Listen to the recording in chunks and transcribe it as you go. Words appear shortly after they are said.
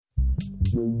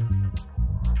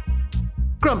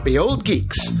Grumpy Old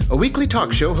Geeks, a weekly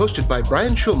talk show hosted by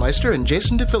Brian Schulmeister and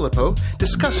Jason DeFilippo,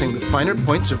 discussing the finer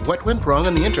points of what went wrong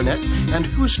on the internet and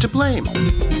who's to blame.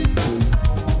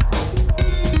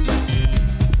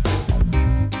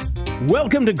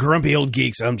 Welcome to Grumpy Old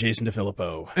Geeks. I'm Jason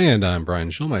DeFilippo. And I'm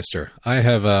Brian Schulmeister. I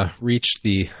have reached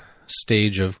the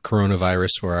stage of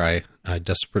coronavirus where I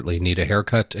desperately need a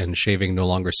haircut and shaving no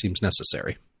longer seems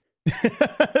necessary.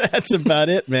 That's about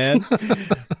it, man.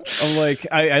 I'm like,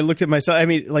 I looked at myself, I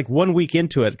mean, like 1 week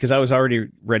into it, because I was already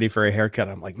ready for a haircut.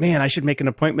 I'm like, man, I should make an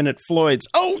appointment at Floyd's.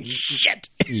 Oh, shit.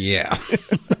 Yeah.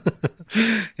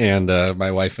 And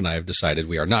my wife and I have decided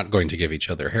we are not going to give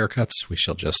each other haircuts. We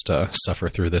shall just suffer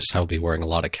through this. I'll be wearing a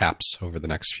lot of caps over the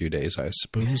next few days, I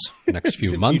suppose. Next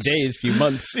few months. Few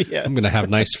months, yes. I'm going to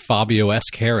have nice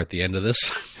Fabio-esque hair at the end of this.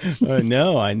 I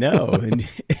know. And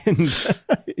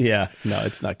yeah, no,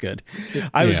 it's not good.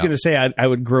 I was going to say I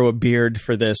would grow a beard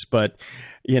for this, but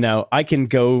you know, I can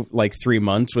go like 3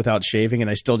 months without shaving, and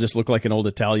I still just look like an old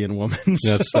Italian woman.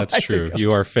 That's true.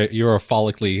 You are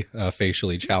follically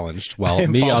facially challenged. Well,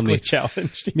 me on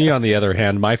the other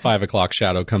hand, my 5 o'clock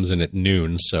shadow comes in at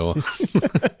noon. So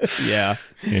yeah.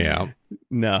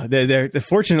 No,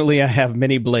 fortunately, I have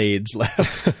many blades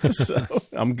left, so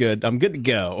I'm good. I'm good to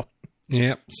go.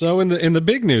 Yeah. So in the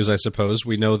big news, I suppose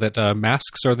we know that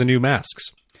masks are the new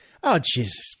masks. Oh,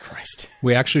 Jesus Christ.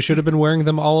 We actually should have been wearing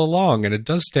them all along, and it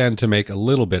does stand to make a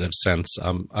little bit of sense.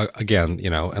 Again, you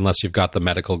know, unless you've got the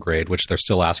medical grade, which they're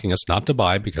still asking us not to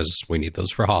buy because we need those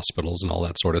for hospitals and all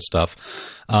that sort of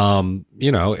stuff.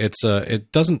 You know,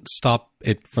 it doesn't stop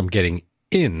it from getting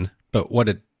in, but what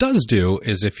it does do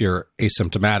is if you're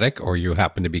asymptomatic or you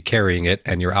happen to be carrying it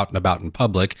and you're out and about in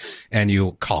public and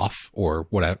you cough or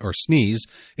whatever or sneeze,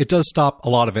 it does stop a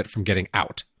lot of it from getting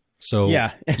out. So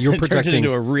yeah, you're it protecting turns it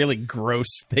into a really gross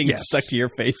thing stuck to your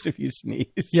face if you sneeze.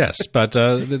 Yes, but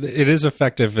it is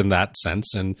effective in that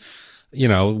sense. And, you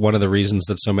know, one of the reasons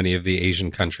that so many of the Asian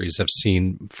countries have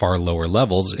seen far lower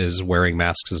levels is wearing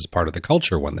masks as part of the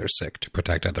culture when they're sick to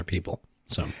protect other people.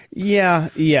 So yeah.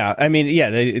 I mean, yeah,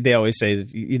 they always say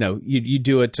that, you know, you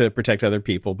do it to protect other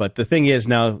people. But the thing is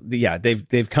now, yeah,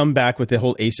 they've come back with the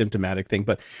whole asymptomatic thing.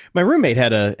 But my roommate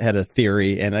had a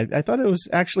theory, and I thought it was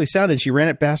actually sound. And she ran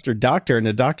it past her doctor, and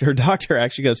her doctor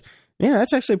actually goes, yeah,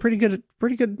 that's actually a pretty good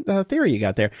theory you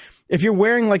got there. If you're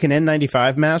wearing like an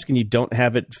N95 mask and you don't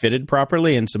have it fitted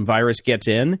properly, and some virus gets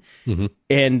in,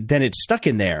 and then it's stuck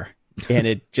in there, and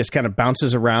it just kind of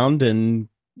bounces around and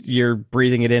you're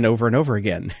breathing it in over and over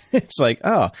again. It's like,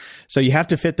 oh, so you have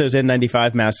to fit those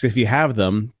N95 masks if you have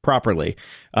them properly.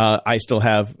 I still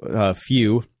have a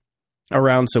few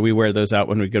around, so we wear those out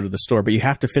when we go to the store, but you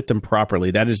have to fit them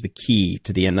properly. That is the key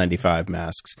to the N95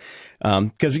 masks.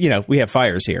 Because, you know, we have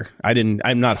fires here.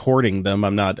 I'm not hoarding them.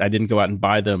 I didn't go out and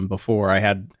buy them before. I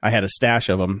had a stash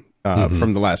of them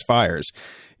from the last fires.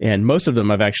 And most of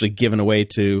them I've actually given away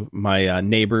to my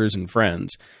neighbors and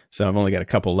friends. So I've only got a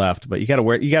couple left. But you got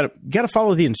to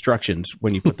follow the instructions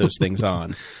when you put those things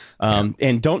on,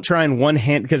 and don't try and one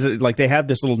hand, because like they have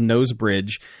this little nose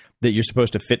bridge that you're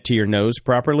supposed to fit to your nose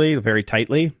properly, very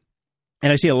tightly.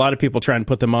 And I see a lot of people try and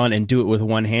put them on and do it with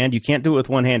one hand. You can't do it with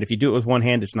one hand. If you do it with one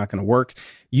hand, it's not going to work.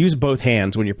 Use both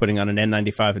hands when you're putting on an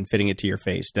N95 and fitting it to your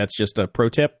face. That's just a pro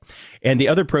tip. And the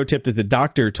other pro tip that the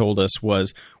doctor told us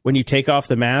was when you take off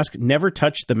the mask, never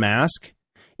touch the mask.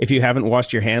 If you haven't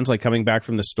washed your hands, like coming back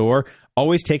from the store,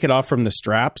 always take it off from the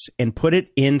straps and put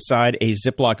it inside a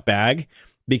Ziploc bag,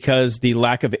 because the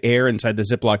lack of air inside the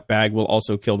Ziploc bag will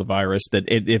also kill the virus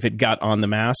if it got on the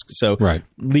mask. So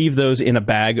leave those in a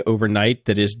bag overnight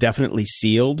that is definitely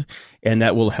sealed, and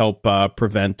that will help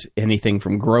prevent anything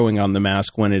from growing on the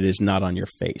mask when it is not on your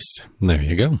face. There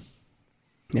you go.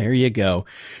 There you go.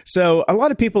 So a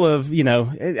lot of people have, you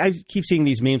know, I keep seeing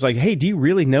these memes like, hey, do you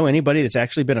really know anybody that's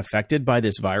actually been affected by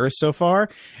this virus so far?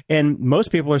 And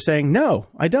most people are saying, no,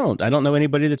 I don't. I don't know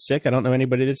anybody that's sick. I don't know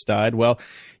anybody that's died. Well,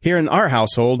 here in our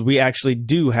household, we actually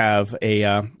do have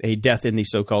a death in the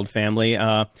so-called family.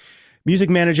 Music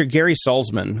manager Gary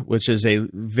Salzman, which is a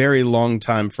very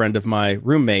long-time friend of my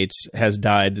roommates, has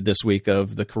died this week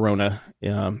of the corona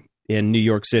in New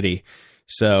York City.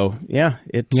 So, yeah,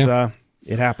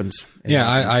 it happens.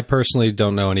 I personally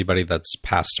don't know anybody that's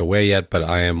passed away yet, but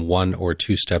I am 1 or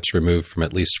 2 steps removed from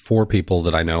at least 4 people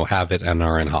that I know have it and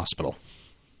are in hospital.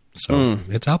 So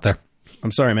it's out there.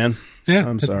 I'm sorry, man. Yeah.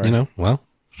 I'm sorry. You know, well,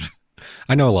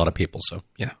 I know a lot of people, so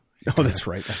yeah. Oh, that's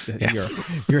right. Yeah.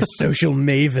 You're a social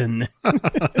maven.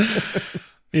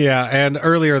 Yeah, and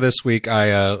earlier this week,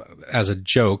 I, as a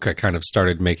joke, I kind of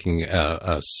started making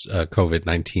a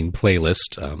COVID-19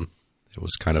 playlist. It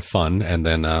was kind of fun. And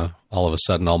then all of a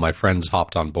sudden, all my friends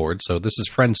hopped on board. So this is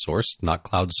friend-sourced, not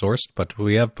cloud-sourced, but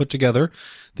we have put together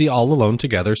the All Alone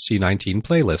Together C19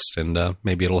 playlist, and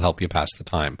maybe it'll help you pass the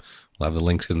time. We'll have the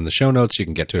link in the show notes. You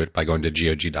can get to it by going to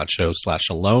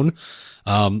gog.show/alone.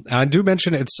 And I do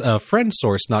mention it's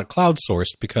friend-sourced, not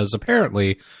cloud-sourced, because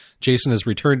apparently Jason has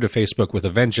returned to Facebook with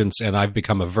a vengeance, and I've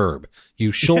become a verb.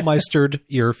 You Schulmeistered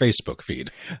your Facebook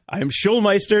feed. I'm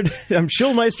Schulmeistered. I'm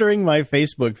Schulmeistering my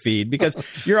Facebook feed because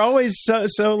you're always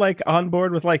so like on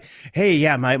board with like, hey,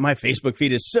 yeah, my Facebook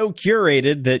feed is so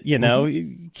curated that, you know,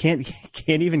 you can't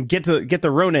even get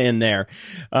the Rona in there.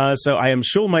 So I am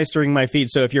Schulmeistering my feed.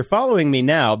 So if you're following me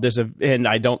now, and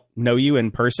I don't know you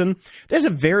in person, there's a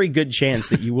very good chance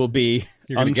that you will be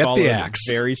You're going to get the axe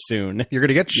very soon. You're going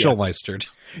to get Schulmeistered.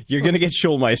 You're going to get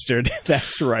Schulmeistered.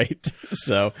 That's right.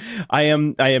 So I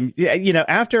am, you know,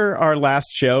 after our last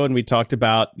show and we talked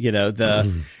about, you know,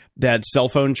 that cell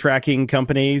phone tracking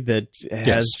company that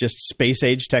has just space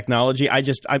age technology. I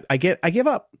give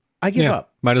up. I give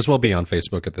up. Might as well be on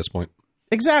Facebook at this point.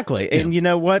 Exactly. And you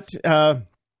know what? All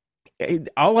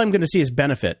I'm going to see is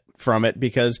benefit from it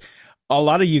because a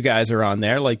lot of you guys are on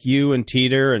there, like you and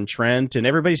Teeter and Trent, and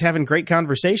everybody's having great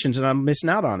conversations, and I'm missing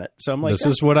out on it. So I'm like, this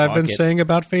is what I've been saying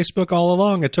about Facebook all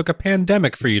along. It took a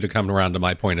pandemic for you to come around to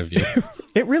my point of view.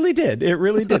 It really did. It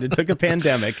really did. It took a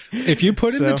pandemic. If you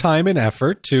put in the time and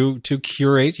effort to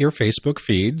curate your Facebook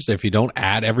feeds, if you don't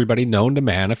add everybody known to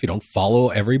man, if you don't follow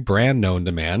every brand known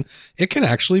to man, it can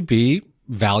actually be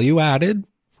value added,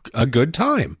 a good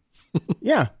time.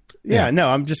 Yeah, no,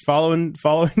 I'm just following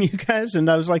you guys, and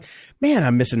I was like, man,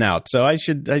 I'm missing out. So I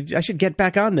should get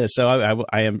back on this. So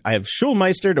I have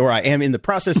Schulmeistered, or I am in the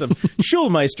process of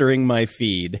Schulmeistering my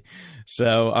feed.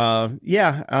 So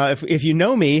if you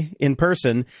know me in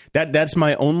person, that's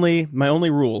my only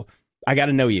rule. I got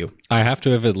to know you. I have to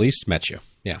have at least met you.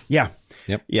 Yeah. Yeah.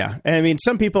 Yep. Yeah. And I mean,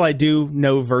 some people I do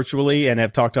know virtually and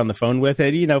have talked on the phone with.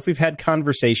 And, you know, if we've had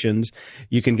conversations,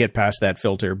 you can get past that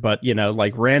filter. But, you know,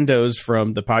 like randos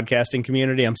from the podcasting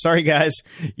community, I'm sorry, guys,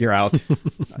 you're out.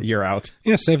 You're out.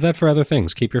 Yeah, save that for other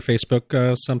things. Keep your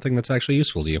Facebook something that's actually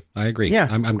useful to you. I agree. Yeah.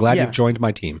 I'm glad you've joined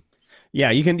my team.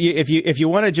 Yeah, you can. If you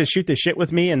want to just shoot the shit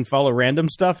with me and follow random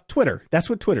stuff, Twitter. That's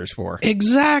what Twitter's for.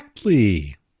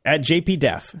 Exactly. At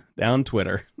JPDef on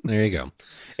Twitter. There you go.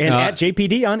 And at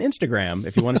JPD on Instagram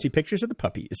if you want to see pictures of the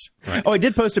puppies. Right. Oh, I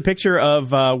did post a picture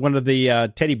of one of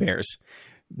the teddy bears.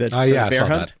 I saw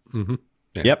hunt. that. Mm-hmm.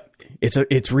 Yeah. Yep.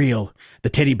 It's real. The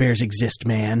teddy bears exist,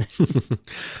 man.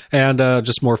 And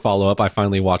just more follow-up. I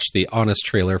finally watched the honest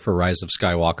trailer for Rise of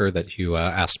Skywalker that you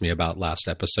asked me about last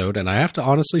episode. And I have to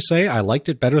honestly say I liked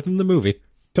it better than the movie.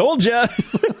 Told ya.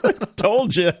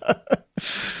 Told ya.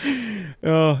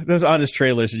 Oh, those honest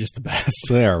trailers are just the best.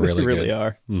 They are really They really good.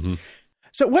 are. Mm-hmm.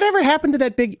 So whatever happened to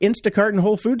that big Instacart and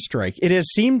Whole Foods strike? It has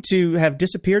seemed to have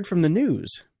disappeared from the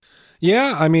news.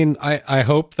 Yeah, I mean, I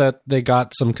hope that they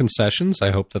got some concessions.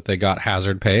 I hope that they got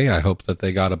hazard pay. I hope that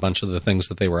they got a bunch of the things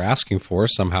that they were asking for.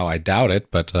 Somehow I doubt it.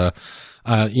 But,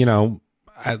 you know,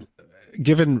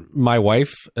 given my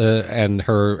wife and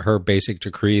her basic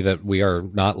decree that we are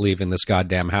not leaving this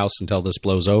goddamn house until this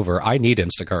blows over, I need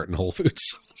Instacart and Whole Foods.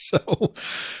 So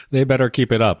they better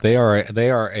keep it up. They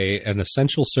are an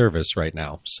essential service right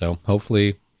now. So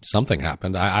hopefully something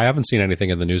happened. I haven't seen anything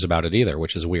in the news about it either,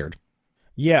 which is weird.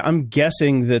 Yeah, I'm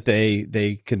guessing that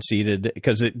they conceded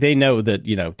because they know that,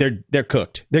 you know, they're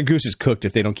cooked. Their goose is cooked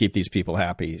if they don't keep these people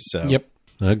happy. So yep.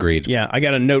 Agreed. Yeah, I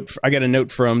got a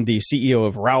note from the CEO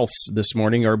of Ralph's this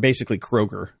morning, or basically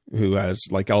Kroger, who has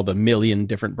like all the million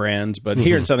different brands, but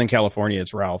here in Southern California,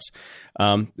 it's Ralph's,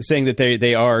 saying that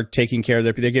they are taking care of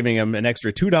they're giving them an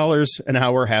extra $2 an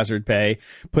hour hazard pay,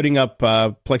 putting up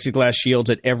plexiglass shields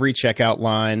at every checkout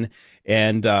line,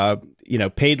 and you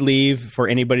know, paid leave for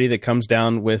anybody that comes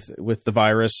down with the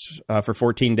virus for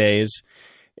 14 days.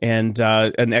 And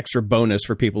an extra bonus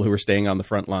for people who are staying on the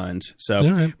front lines. So,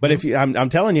 right. But if you, I'm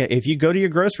telling you, if you go to your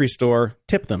grocery store,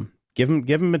 tip them, give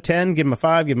them a 10, give them a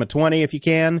 5, give them a 20 if you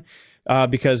can,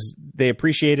 because they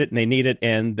appreciate it and they need it,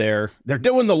 and they're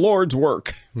doing the Lord's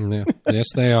work. Yeah. Yes,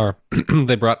 they are.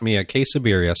 They brought me a case of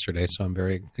beer yesterday, so I'm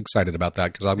very excited about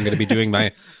that because I'm going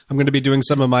to be doing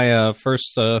some of my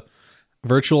first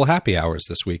virtual happy hours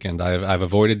this weekend. I've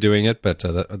avoided doing it, but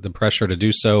the pressure to do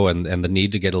so and the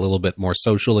need to get a little bit more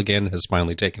social again has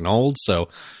finally taken hold. So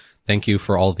thank you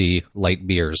for all the light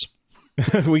beers.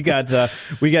 we got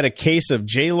a case of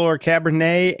J-Lore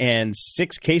Cabernet and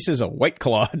 6 cases of White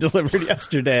Claw delivered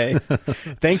yesterday.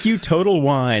 Thank you, Total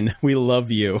Wine. We love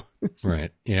you.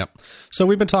 Right. Yeah. So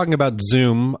we've been talking about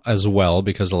Zoom as well,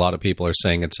 because a lot of people are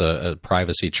saying it's a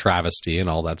privacy travesty and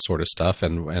all that sort of stuff.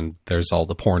 And there's all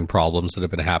the porn problems that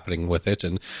have been happening with it.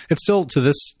 And it's still to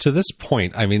this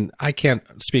point. I mean, I can't,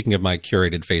 speaking of my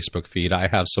curated Facebook feed, I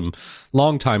have some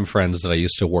longtime friends that I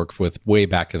used to work with way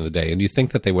back in the day. And you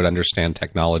think that they would understand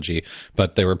technology,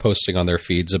 but they were posting on their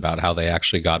feeds about how they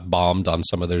actually got bombed on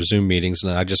some of their Zoom meetings.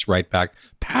 And I just write back,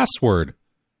 password.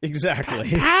 Exactly.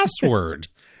 Password.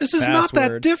 This is not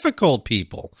that difficult,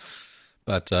 people.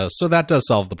 But so that does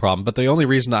solve the problem. But the only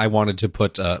reason I wanted to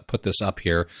put this up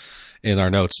here in our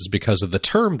notes is because of the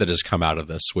term that has come out of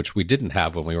this, which we didn't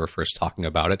have when we were first talking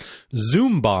about it.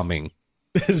 Zoom bombing.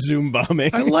 Zoom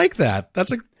bombing. I like that.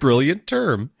 That's a brilliant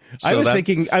term. So I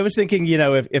was thinking, you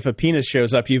know, if a penis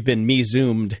shows up, you've been me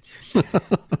zoomed.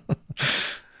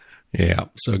 Yeah.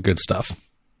 So good stuff.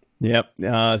 Yep.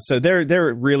 So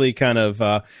they're really kind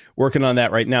of working on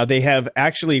that right now. They have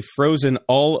actually frozen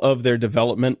all of their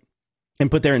development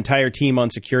and put their entire team on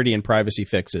security and privacy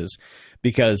fixes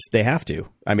because they have to.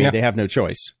 I mean, they have no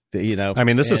choice. You know. I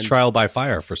mean, this is trial by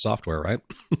fire for software, right?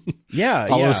 Yeah.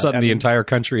 All of a sudden, the entire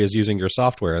country is using your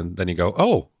software, and then you go,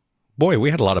 "Oh, boy, we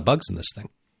had a lot of bugs in this thing."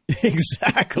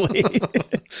 Exactly.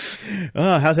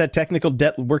 Oh, how's that technical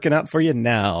debt working out for you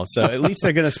now? So at least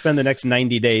they're going to spend the next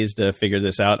 90 days to figure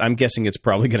this out. I'm guessing it's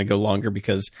probably going to go longer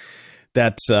because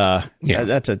that's a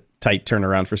tight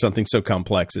turnaround for something so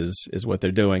complex is what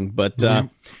they're doing. But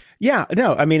yeah,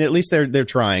 no, I mean, at least they're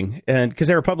trying, and because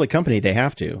they're a public company, they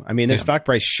have to. I mean, their stock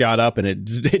price shot up and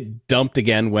it dumped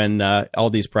again when all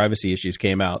these privacy issues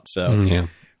came out. So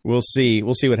we'll see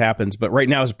what happens. But right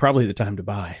now is probably the time to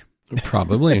buy.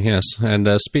 Probably, yes. And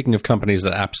speaking of companies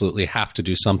that absolutely have to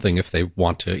do something if they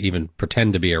want to even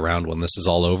pretend to be around when this is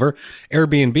all over,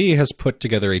 Airbnb has put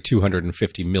together a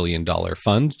 $250 million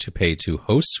fund to pay to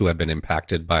hosts who have been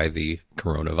impacted by the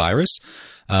coronavirus.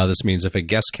 This means if a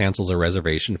guest cancels a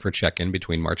reservation for check-in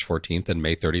between March 14th and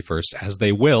May 31st, as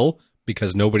they will,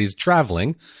 because nobody's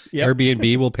traveling,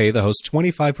 Airbnb will pay the host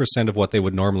 25% of what they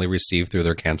would normally receive through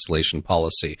their cancellation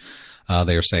policy.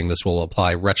 They are saying this will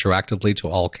apply retroactively to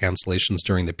all cancellations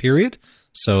during the period.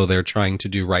 So they're trying to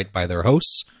do right by their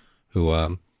hosts who,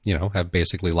 have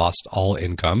basically lost all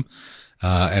income.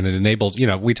 And it enabled,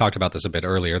 we talked about this a bit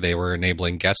earlier. They were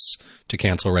enabling guests to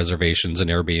cancel reservations, and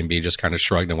Airbnb just kind of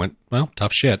shrugged and went, well,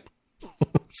 tough shit.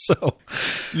 So,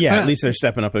 at least they're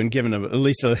stepping up and giving them at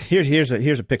least here's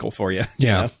a pickle for you.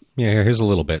 Yeah. Here's a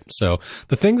little bit. So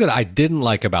the thing that I didn't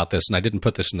like about this, and I didn't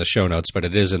put this in the show notes, but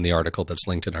it is in the article that's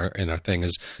linked in our thing,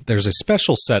 is there's a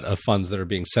special set of funds that are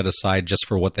being set aside just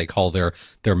for what they call their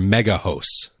mega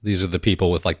hosts. These are the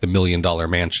people with like the $1 million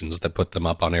mansions that put them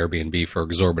up on Airbnb for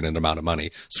exorbitant amount of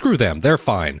money. Screw them. They're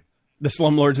fine. The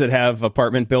slumlords that have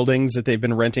apartment buildings that they've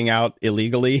been renting out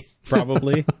illegally,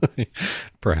 probably.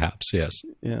 Perhaps, yes.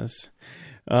 Yes.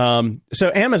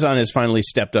 So Amazon has finally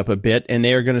stepped up a bit, and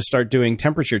they are going to start doing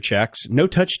temperature checks,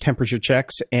 no-touch temperature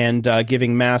checks, and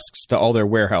giving masks to all their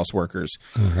warehouse workers.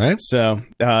 All right. So,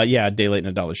 a day late and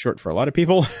a dollar short for a lot of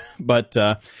people. But,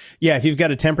 if you've got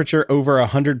a temperature over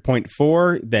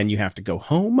 100.4, then you have to go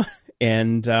home.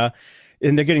 And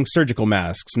they're getting surgical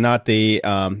masks, not the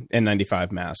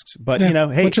N95 masks. But, hey,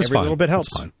 every little bit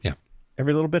helps. That's fine. Yeah.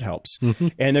 Every little bit helps. Mm-hmm.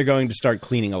 And they're going to start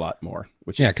cleaning a lot more.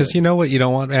 Because you know what you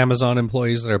don't want Amazon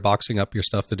employees that are boxing up your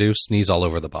stuff to do? Sneeze all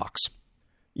over the box.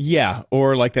 Yeah,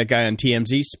 or like that guy on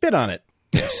TMZ, spit on it.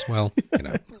 Yes, well,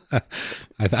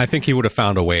 I think he would have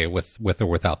found a way with or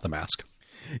without the mask.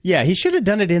 Yeah, he should have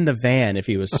done it in the van if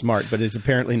he was smart, but it's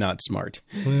apparently not smart.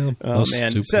 Well,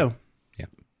 man. Stupid. So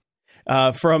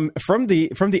from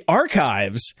the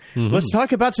archives, let's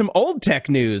talk about some old tech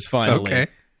news finally. Okay.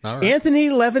 All right. Anthony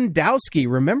Lewandowski,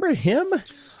 remember him?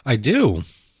 I do.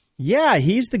 Yeah,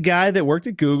 he's the guy that worked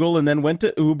at Google and then went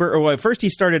to Uber. Well, first he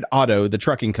started Otto, the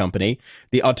trucking company,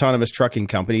 the autonomous trucking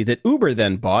company that Uber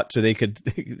then bought so they could,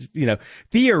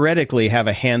 theoretically have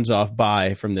a hands-off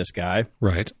buy from this guy.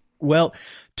 Right. Well,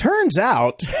 turns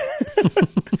out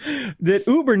that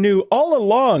Uber knew all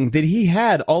along that he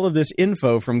had all of this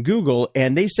info from Google,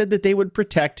 and they said that they would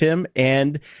protect him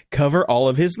and cover all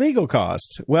of his legal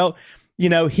costs. Well,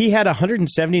 he had a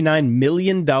 $179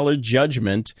 million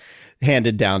judgment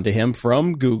handed down to him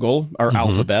from Google or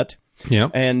Alphabet. Yeah.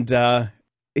 And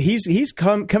he's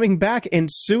coming back and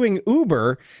suing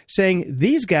Uber, saying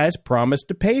these guys promised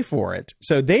to pay for it.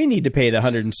 So they need to pay the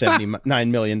 $179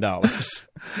 million.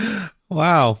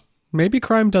 Wow. Maybe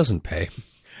crime doesn't pay.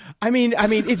 I mean,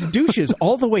 it's douches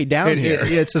all the way down here.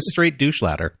 It's a straight douche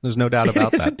ladder. There's no doubt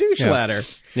about that. It's a douche ladder.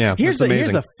 Yeah, here's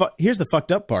the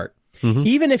fucked up part.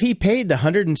 Even if he paid the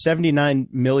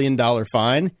 $179 million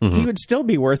fine, he would still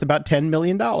be worth about $10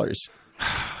 million.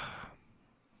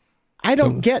 I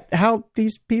don't get how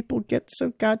these people get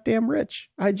so goddamn rich.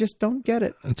 I just don't get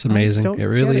it. It's amazing. It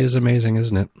really is amazing,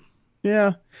 isn't it?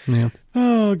 Yeah. Yeah.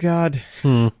 Oh, God.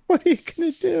 What are you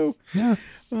going to do? Yeah.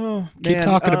 Oh, Keep man.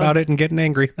 talking about it and getting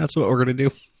angry. That's what we're going to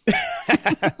do.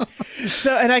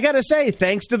 So, and I got to say,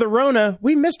 thanks to the Rona,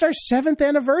 we missed our 7th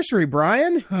anniversary,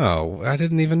 Brian. Oh, I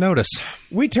didn't even notice.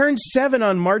 We turned 7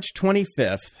 on March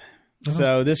 25th.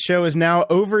 So this show is now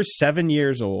over 7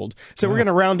 years old. So we're going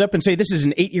to round up and say this is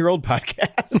an 8-year-old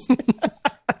podcast.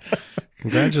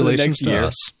 Congratulations to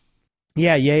us.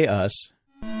 Yeah, yay us.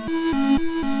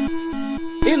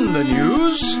 In the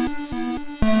news,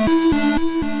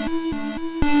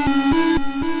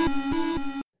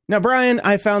 now, Brian,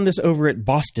 I found this over at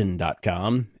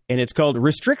Boston.com, and it's called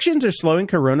Restrictions Are Slowing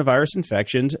Coronavirus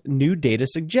Infections, New Data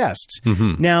Suggests.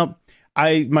 Now,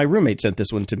 my roommate sent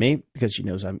this one to me because she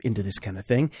knows I'm into this kind of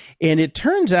thing. And it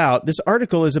turns out this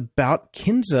article is about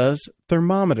Kinza's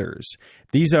thermometers.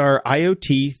 These are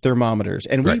IoT thermometers.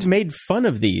 And we made fun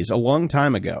of these a long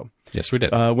time ago. Yes, we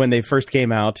did. When they first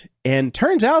came out. And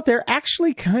turns out they're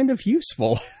actually kind of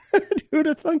useful. Who'd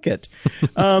have thunk it?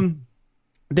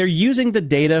 They're using the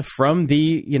data from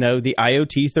the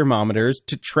IoT thermometers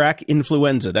to track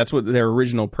influenza. That's what their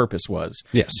original purpose was.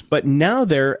 Yes. But now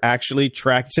they're actually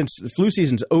since the flu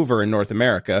season's over in North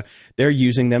America, they're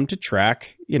using them to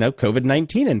track,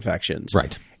 COVID-19 infections.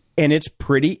 Right. And it's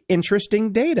pretty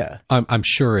interesting data. I'm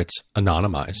sure it's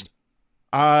anonymized.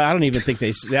 I don't even think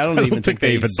they. I don't even think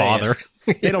they even bother.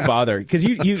 They don't bother because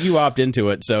you opt into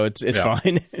it, so it's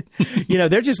fine.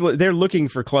 They're looking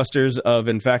for clusters of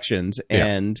infections,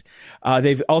 and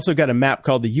they've also got a map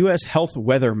called the U.S. Health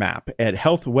Weather Map at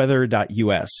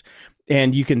healthweather.us.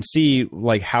 And you can see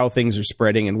like how things are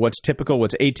spreading and what's typical,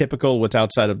 what's atypical, what's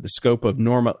outside of the scope of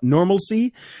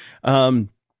normalcy.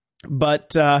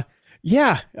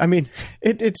 Yeah, I mean,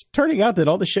 it's turning out that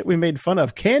all the shit we made fun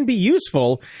of can be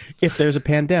useful if there's a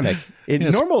pandemic.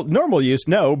 Normal use,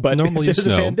 no, but normal if there's use, a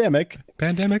no.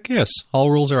 Pandemic, yes.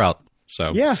 All rules are out.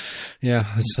 So yeah,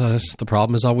 it's, the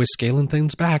problem is always scaling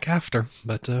things back after,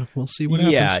 but we'll see what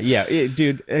happens.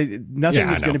 Dude, nothing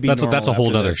is going to be normal. That's a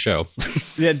whole other show.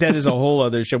 Yeah, that is a whole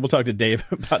other show. We'll talk to Dave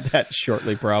about that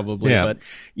shortly, probably. Yeah. But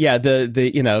yeah,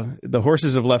 the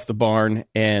horses have left the barn,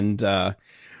 and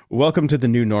welcome to the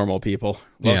new normal, people.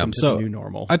 Welcome to the new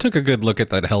normal. I took a good look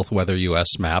at that Health Weather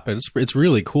US map. It's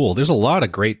really cool. There's a lot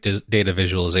of great data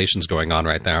visualizations going on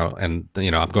right now. And,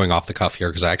 I'm going off the cuff here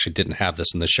because I actually didn't have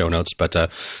this in the show notes. But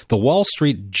the Wall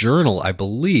Street Journal, I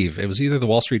believe, it was either the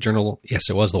Wall Street Journal. Yes,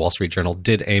 it was the Wall Street Journal,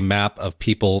 did a map of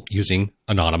people using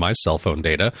anonymized cell phone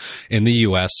data in the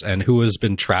U.S. and who has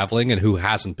been traveling and who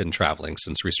hasn't been traveling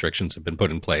since restrictions have been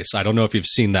put in place. I don't know if you've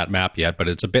seen that map yet, but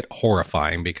it's a bit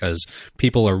horrifying because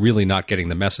people are really not getting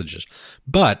the messages.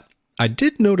 But I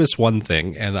did notice one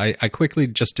thing, and I quickly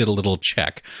just did a little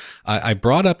check. I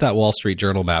brought up that Wall Street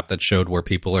Journal map that showed where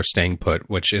people are staying put,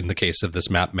 which in the case of this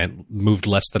map meant moved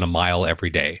less than a mile every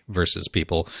day versus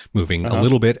people moving a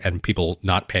little bit and people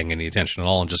not paying any attention at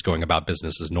all and just going about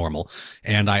business as normal.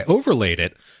 And I overlaid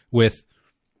it with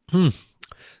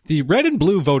the red and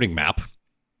blue voting map.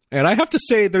 And I have to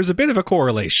say there's a bit of a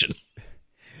correlation.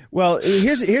 Well,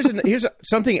 here's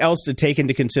something else to take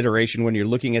into consideration when you're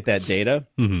looking at that data.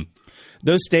 Mm-hmm.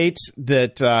 Those states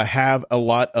that have a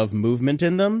lot of movement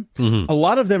in them, a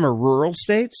lot of them are rural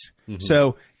states. Mm-hmm.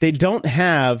 So they don't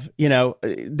have,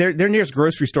 their nearest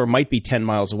grocery store might be 10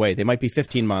 miles away. They might be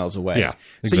 15 miles away. Yeah,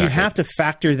 exactly. So you have to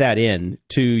factor that in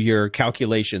to your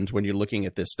calculations when you're looking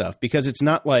at this stuff because it's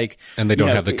not like... And they don't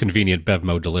have the convenient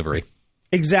Bevmo delivery.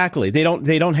 Exactly. They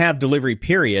don't have delivery,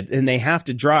 period, and they have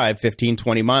to drive 15,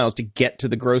 20 miles to get to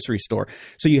the grocery store.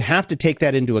 So you have to take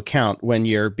that into account when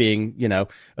you're being, a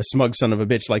smug son of a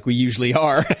bitch like we usually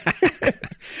are.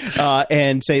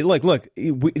 And say, look,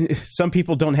 some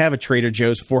people don't have a Trader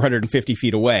Joe's 450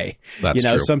 feet away. That's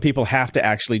true. Some people have to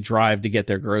actually drive to get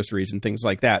their groceries and things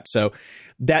like that. So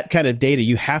that kind of data,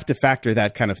 you have to factor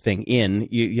that kind of thing in,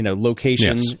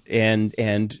 locations and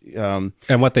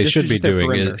what they should be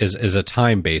doing is a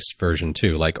time-based version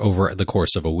too, like over the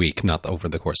course of a week, not over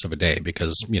the course of a day,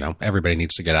 because, everybody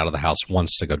needs to get out of the house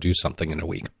once to go do something in a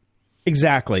week.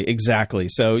 Exactly.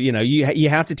 So, you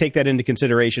have to take that into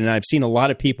consideration. And I've seen a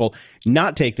lot of people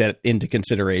not take that into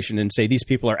consideration and say these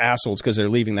people are assholes because they're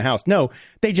leaving the house. No,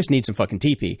 they just need some fucking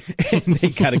TP and they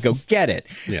got to go get it.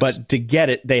 Yes. But to get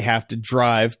it, they have to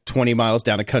drive 20 miles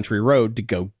down a country road to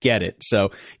go get it.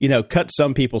 So, cut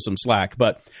some people some slack.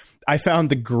 But I found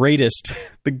the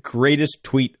greatest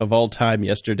tweet of all time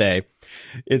yesterday.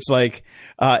 It's like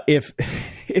if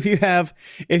you have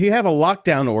a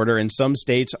lockdown order and some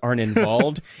states aren't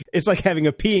involved, it's like having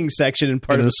a peeing section in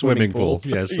part of the swimming pool.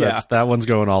 Yes, that one's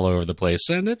going all over the place,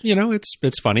 and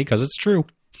it's funny because it's true.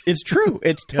 It's true.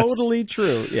 It's totally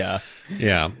true. Yeah.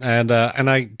 Yeah. And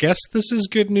I guess this is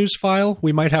good news file.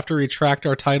 We might have to retract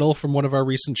our title from one of our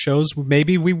recent shows.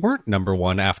 Maybe we weren't number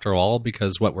one after all,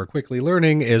 because what we're quickly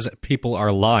learning is people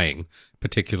are lying,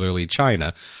 particularly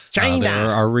China.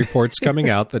 There are reports coming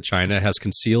out that China has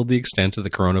concealed the extent of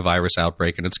the coronavirus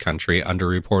outbreak in its country,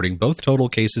 underreporting both total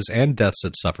cases and deaths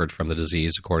it suffered from the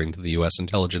disease, according to the U.S.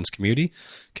 intelligence community.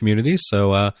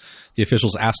 So the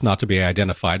officials asked not to be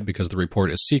identified because the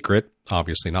report is secret.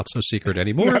 Obviously not so secret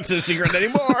anymore. Not so secret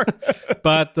anymore.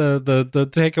 But the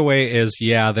takeaway is,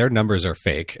 their numbers are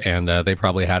fake, and they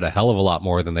probably had a hell of a lot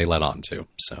more than they let on to.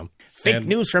 So fake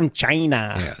news from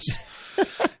China. Yes.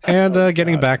 And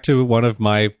getting back to one of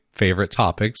my favorite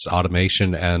topics,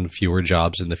 automation and fewer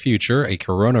jobs in the future, a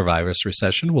coronavirus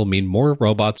recession will mean more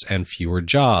robots and fewer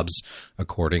jobs,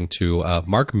 according to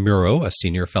Mark Muro, a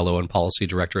senior fellow and policy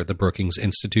director at the Brookings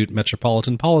Institute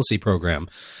Metropolitan Policy Program.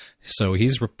 So he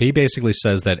basically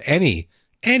says that any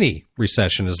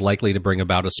recession is likely to bring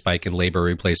about a spike in labor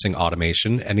replacing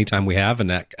automation. Anytime we have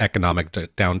an economic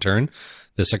downturn,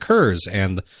 this occurs.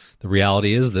 And the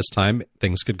reality is this time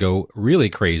things could go really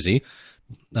crazy.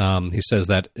 He says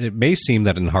that it may seem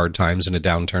that in hard times, in a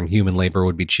downturn, human labor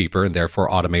would be cheaper and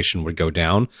therefore automation would go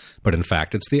down. But in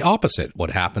fact, it's the opposite.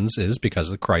 What happens is because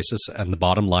of the crisis and the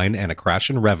bottom line and a crash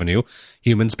in revenue,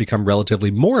 humans become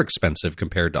relatively more expensive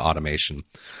compared to automation.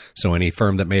 So any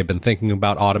firm that may have been thinking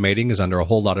about automating is under a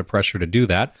whole lot of pressure to do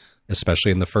that,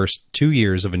 especially in the first 2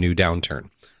 years of a new downturn.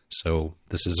 So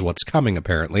this is what's coming,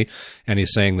 apparently. And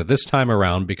he's saying that this time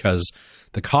around, because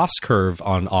the cost curve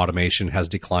on automation has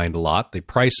declined a lot, the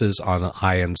prices on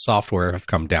high-end software have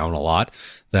come down a lot,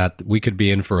 that we could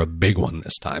be in for a big one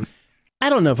this time. I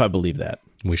don't know if I believe that.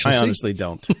 We shall see. I honestly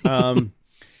don't.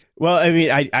 Well, I mean,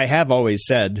 I have always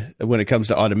said when it comes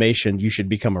to automation, you should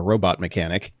become a robot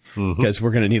mechanic, because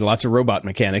we're going to need lots of robot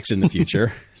mechanics in the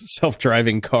future,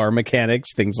 self-driving car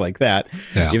mechanics, things like that,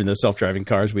 even though self-driving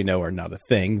cars we know are not a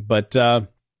thing. But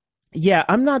yeah,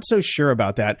 I'm not so sure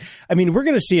about that. I mean, we're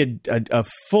going to see a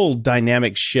full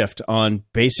dynamic shift on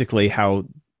basically how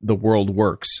the world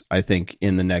works, I think,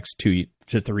 in the next 2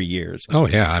 to 3 years. Oh,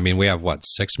 yeah. I mean, we have,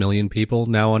 6 million people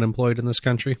now unemployed in this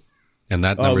country? And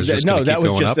that number is just going to keep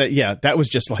going up? That was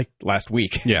just like last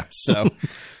week. Yeah. So,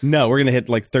 no, we're going to hit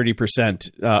like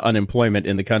 30% unemployment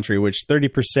in the country, which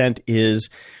 30% is,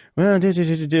 well,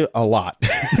 a lot.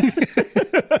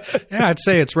 Yeah, I'd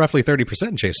say it's roughly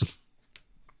 30%, Jason.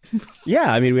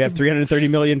 Yeah, I mean, we have 330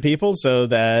 million people, so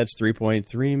that's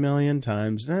 3.3 million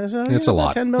times. It's a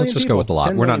lot. Let's just go with a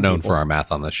lot. We're not known for our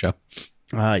math on this show.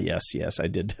 Yes, I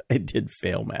did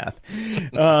fail math.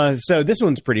 So this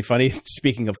one's pretty funny.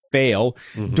 Speaking of fail,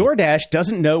 DoorDash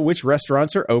doesn't know which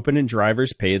restaurants are open and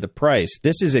drivers pay the price.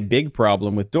 This is a big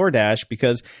problem with DoorDash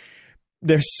because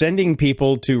they're sending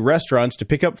people to restaurants to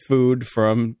pick up food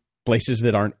from places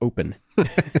that aren't open.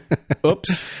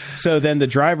 Oops. So then the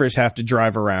drivers have to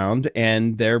drive around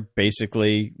and they're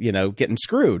basically, getting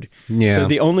screwed. Yeah. So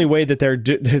the only way that they're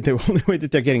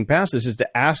getting past this is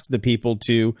to ask the people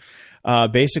to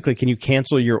basically, can you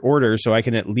cancel your order so I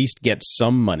can at least get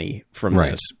some money from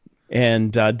this?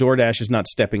 And DoorDash is not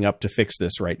stepping up to fix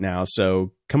this right now.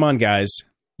 So come on, guys.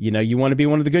 You want to be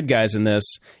one of the good guys in this.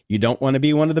 You don't want to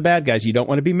be one of the bad guys. You don't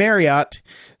want to be Marriott.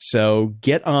 So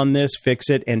get on this,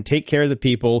 fix it, and take care of the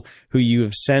people who you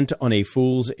have sent on a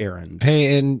fool's errand.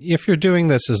 Hey, and if you're doing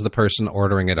this as the person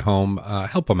ordering at home,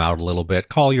 help them out a little bit.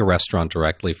 Call your restaurant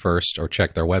directly first, or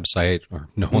check their website. Or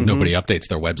nobody updates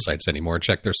their websites anymore.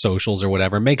 Check their socials or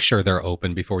whatever. Make sure they're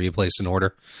open before you place an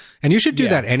order. And you should do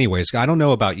that anyways. I don't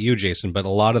know about you, Jason, but a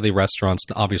lot of the restaurants,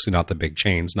 obviously not the big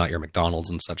chains, not your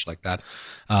McDonald's and such like that,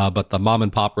 but the mom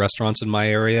and pop restaurants in my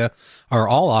area are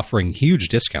all offering huge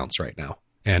discounts right now.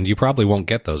 And you probably won't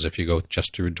get those if you go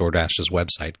just through DoorDash's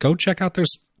website. Go check out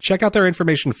their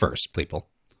information first, people.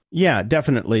 Yeah,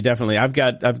 definitely. I've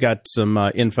got some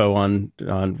info on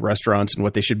restaurants and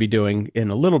what they should be doing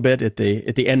in a little bit at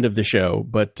the end of the show.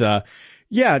 But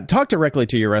yeah, talk directly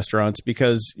to your restaurants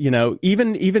because,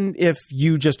 even if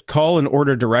you just call and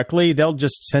order directly, they'll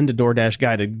just send a DoorDash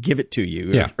guy to give it to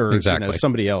you. Or exactly.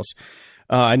 Somebody else.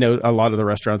 I know a lot of the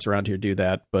restaurants around here do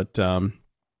that, but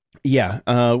Yeah,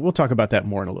 we'll talk about that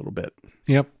more in a little bit.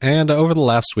 Yep. And over the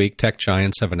last week, tech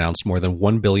giants have announced more than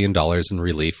 $1 billion in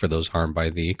relief for those harmed by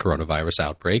the coronavirus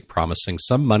outbreak, promising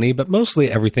some money, but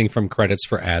mostly everything from credits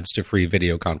for ads to free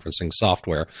video conferencing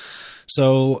software.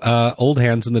 So old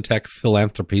hands in the tech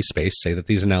philanthropy space say that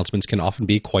these announcements can often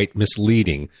be quite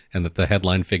misleading and that the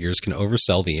headline figures can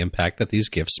oversell the impact that these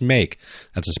gifts make.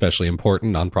 That's especially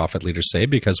important, nonprofit leaders say,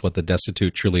 because what the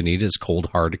destitute truly need is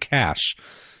cold, hard cash.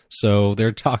 So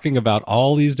they're talking about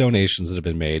all these donations that have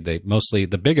been made.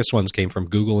 The biggest ones came from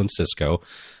Google and Cisco.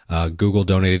 Google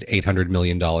donated $800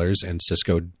 million and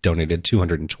Cisco donated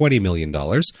 $220 million.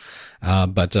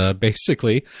 But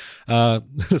basically,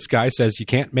 this guy says you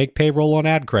can't make payroll on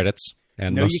ad credits.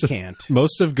 And no, you can't.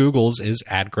 Most of Google's is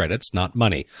ad credits, not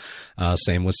money.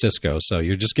 Same with Cisco. So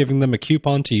you're just giving them a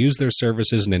coupon to use their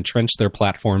services and entrench their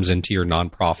platforms into your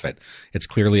nonprofit. It's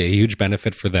clearly a huge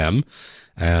benefit for them.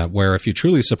 Where if you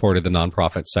truly supported the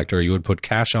nonprofit sector, you would put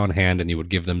cash on hand and you would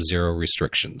give them zero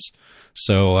restrictions.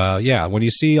 So, when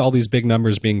you see all these big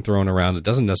numbers being thrown around, it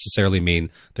doesn't necessarily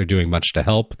mean they're doing much to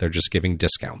help. They're just giving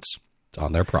discounts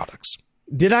on their products.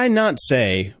 Did I not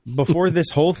say before this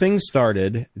whole thing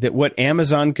started that what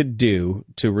Amazon could do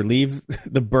to relieve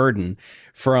the burden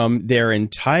from their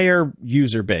entire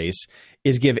user base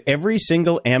is give every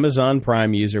single Amazon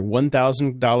Prime user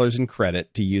 $1,000 in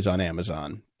credit to use on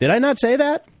Amazon? Did I not say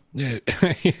that? Yeah.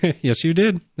 Yes, you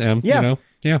did. Yeah.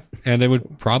 And it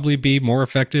would probably be more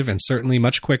effective and certainly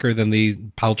much quicker than the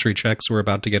paltry checks we're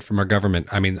about to get from our government.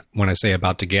 I mean, when I say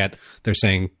about to get, they're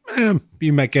saying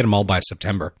you might get them all by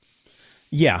September.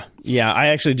 Yeah. I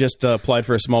actually just applied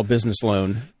for a small business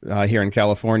loan here in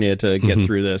California to get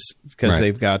through this because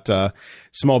they've got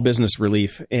small business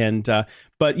relief. And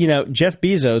but Jeff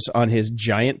Bezos on his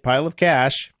giant pile of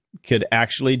cash could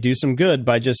actually do some good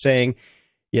by just saying,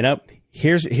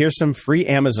 here's some free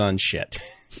Amazon shit.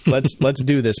 Let's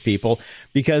do this, people,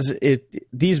 because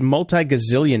these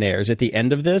multi-gazillionaires at the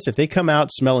end of this, if they come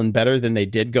out smelling better than they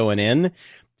did going in,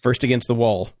 first against the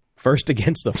wall. First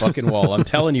against the fucking wall. I'm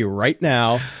telling you right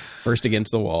now, first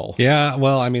against the wall. Yeah,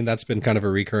 well, I mean, that's been kind of a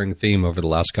recurring theme over the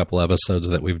last couple episodes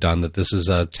that we've done, that this is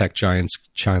a tech giant's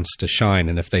chance to shine.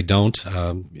 And if they don't,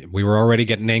 we were already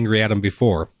getting angry at them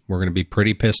before. We're going to be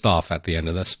pretty pissed off at the end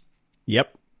of this.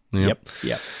 Yep.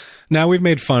 Now, we've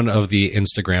made fun of the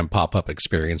Instagram pop-up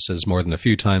experiences more than a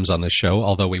few times on this show,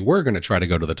 although we were going to try to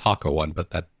go to the taco one, but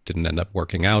that didn't end up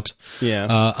working out.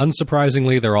 Yeah.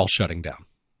 Unsurprisingly, they're all shutting down.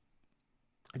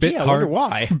 I wonder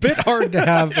why. Bit hard to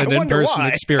have an in-person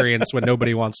experience when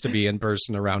nobody wants to be in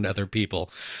person around other people.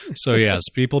 So yes,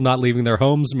 people not leaving their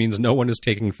homes means no one is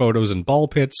taking photos in ball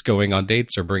pits, going on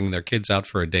dates, or bringing their kids out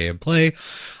for a day of play.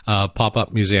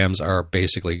 Pop-up museums are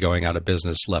basically going out of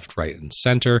business left, right, and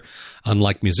center.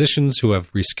 Unlike musicians who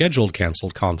have rescheduled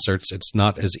canceled concerts, it's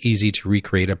not as easy to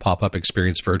recreate a pop-up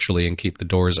experience virtually and keep the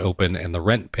doors open and the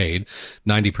rent paid.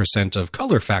 90% of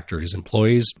Color Factory's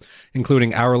employees,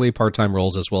 including hourly part-time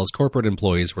roles as well as corporate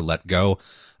employees, were let go.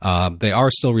 They are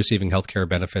still receiving healthcare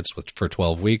benefits for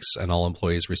 12 weeks, and all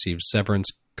employees received severance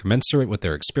commensurate with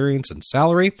their experience and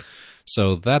salary.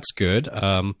 So that's good.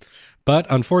 But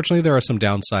unfortunately, there are some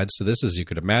downsides to this, as you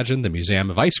could imagine. The Museum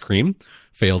of Ice Cream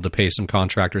failed to pay some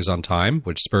contractors on time,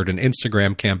 which spurred an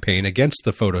Instagram campaign against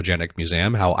the photogenic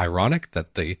museum. How ironic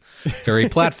that the very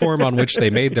platform on which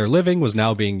they made their living was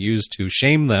now being used to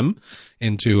shame them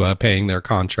into paying their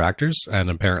contractors. And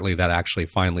apparently that actually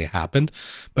finally happened.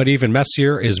 But even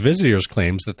messier is visitors'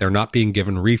 claims that they're not being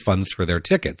given refunds for their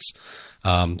tickets.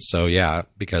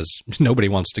 Because nobody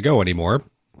wants to go anymore.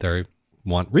 They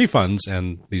want refunds,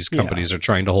 and these companies are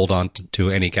trying to hold on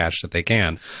to any cash that they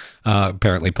can.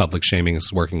 Apparently public shaming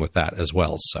is working with that as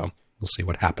well. So we'll see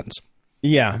what happens.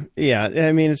 Yeah.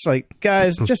 I mean, it's like,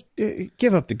 guys, just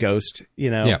give up the ghost,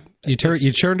 Yeah. You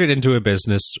turned it into a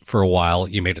business for a while.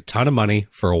 You made a ton of money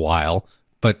for a while,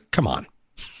 but come on.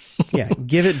 Yeah.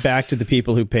 Give it back to the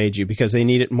people who paid you, because they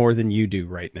need it more than you do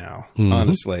right now,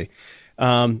 honestly.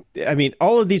 I mean,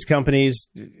 all of these companies,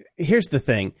 here's the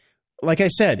thing. Like I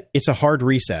said, it's a hard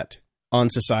reset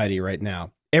on society right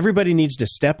now. Everybody needs to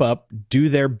step up, do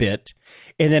their bit,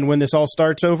 and then when this all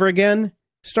starts over again,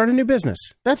 start a new business.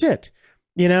 That's it.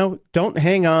 Don't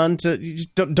hang on to,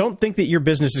 don't think that your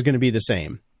business is going to be the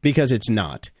same, because it's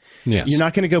not. Yes. You're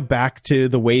not going to go back to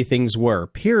the way things were,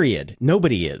 period.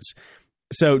 Nobody is.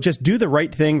 So just do the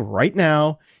right thing right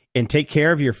now and take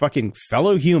care of your fucking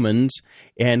fellow humans,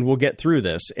 and we'll get through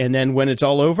this. And then when it's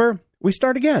all over, we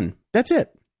start again. That's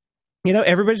it.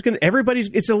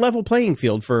 It's a level playing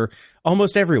field for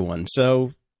almost everyone.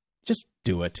 So just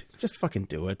do it. Just fucking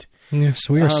do it. Yes,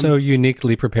 we are so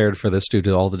uniquely prepared for this due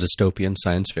to all the dystopian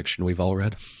science fiction we've all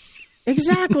read.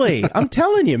 Exactly. I'm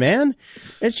telling you, man.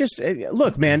 It's just,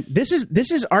 look, man, this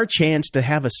is our chance to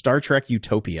have a Star Trek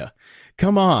utopia.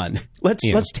 Come on.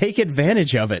 Let's take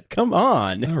advantage of it. Come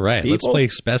on. All right. people. Let's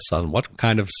place bets on what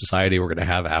kind of society we're going to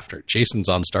have after. Jason's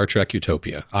on Star Trek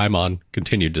Utopia. I'm on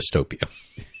Continued Dystopia.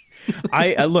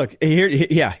 I look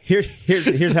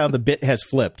here's how the bit has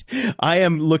flipped. I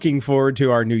am looking forward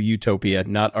to our new utopia,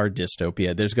 not our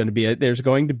dystopia. There's going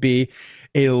to be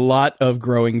a lot of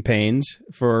growing pains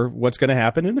for what's going to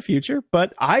happen in the future,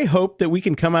 but I hope that we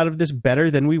can come out of this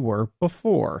better than we were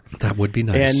before. That would be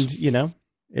nice. And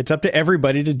it's up to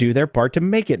everybody to do their part to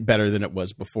make it better than it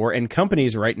was before. And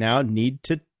companies right now need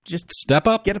to just step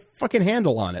up, get a fucking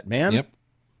handle on it, man. Yep.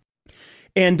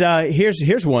 And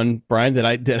here's one, Brian, that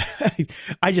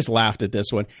I just laughed at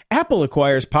this one. Apple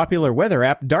acquires popular weather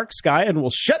app Dark Sky and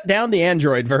will shut down the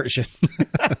Android version.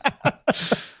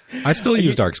 I still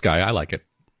use Dark Sky. I like it.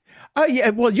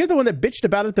 Yeah, well, you're the one that bitched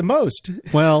about it the most.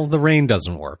 Well, the rain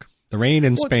doesn't work. The rain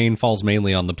in Spain falls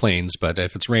mainly on the plains, but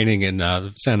if it's raining in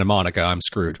Santa Monica, I'm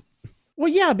screwed. Well,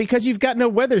 yeah, because you've got no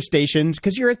weather stations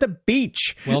because you're at the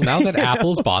beach. Well, now that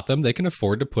Apple's bought them, they can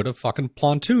afford to put a fucking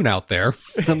pontoon out there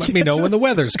and let me know when the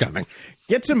weather's coming.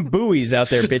 Get some buoys out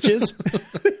there, bitches.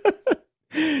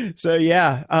 So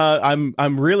yeah,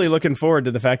 I'm really looking forward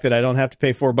to the fact that I don't have to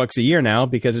pay $4 a year now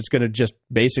because it's going to just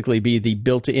basically be the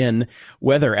built-in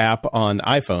weather app on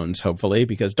iPhones, hopefully,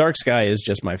 because Dark Sky is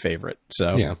just my favorite.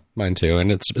 So yeah, mine too, and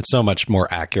it's so much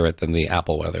more accurate than the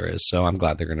Apple weather is. So I'm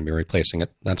glad they're going to be replacing it.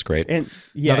 That's great. And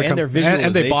yeah, and their visualizations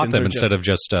and they bought them instead of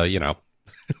just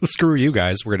screw you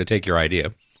guys, we're going to take your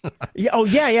idea.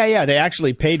 Yeah. They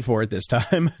actually paid for it this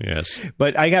time. Yes.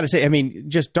 But I got to say, I mean,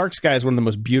 just Dark Sky is one of the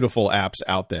most beautiful apps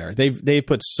out there. They've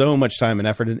put so much time and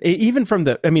effort in. Even from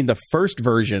the first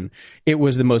version, it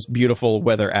was the most beautiful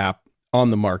weather app on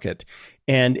the market.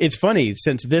 And it's funny,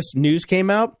 since this news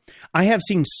came out, I have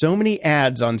seen so many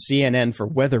ads on CNN for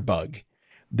WeatherBug.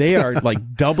 They are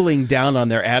like doubling down on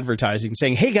their advertising,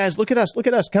 saying, "Hey guys, look at us.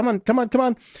 Come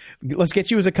on. Let's get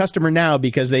you as a customer now,"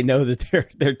 because they know that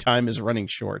their time is running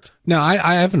short. Now,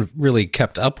 I haven't really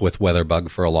kept up with WeatherBug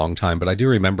for a long time, but I do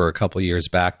remember a couple years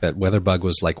back that WeatherBug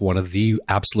was like one of the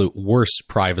absolute worst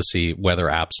privacy weather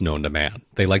apps known to man.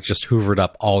 They just hoovered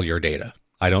up all your data.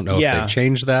 I don't know if they've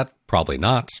changed that. Probably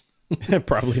not.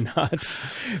 Probably not.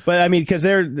 But I mean, because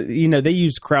they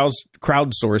use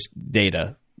crowdsourced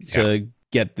data to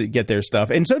get their stuff,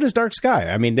 and so does Dark Sky.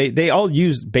 I mean, they all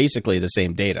use basically the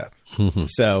same data. Mm-hmm.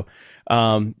 So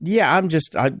I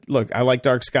like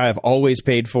Dark Sky. I've always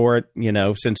paid for it,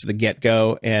 since the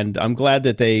get-go, and I'm glad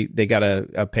that they got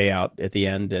a payout at the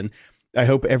end. And I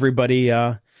hope everybody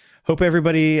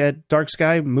at Dark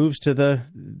Sky moves to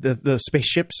the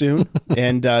spaceship soon.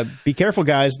 And be careful,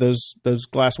 guys. Those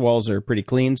glass walls are pretty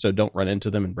clean, so don't run into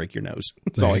them and break your nose.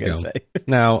 That's all I got to say.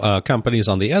 Now, companies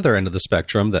on the other end of the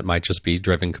spectrum that might just be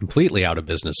driven completely out of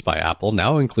business by Apple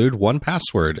now include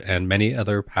 1Password and many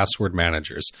other password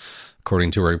managers.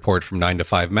 According to a report from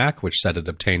 9to5Mac, which said it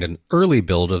obtained an early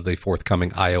build of the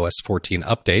forthcoming iOS 14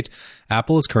 update,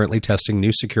 Apple is currently testing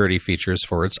new security features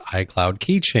for its iCloud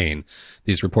keychain.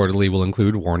 These reportedly will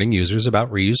include warning users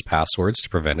about reused passwords to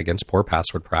prevent against poor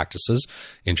password practices,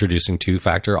 introducing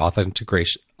two-factor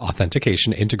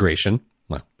authentication integration.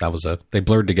 Well, they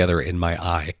blurred together in my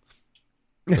eye.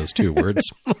 Those two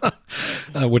words,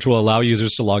 which will allow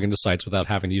users to log into sites without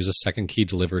having to use a second key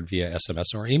delivered via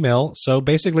SMS or email. So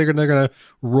basically, they're going to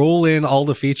roll in all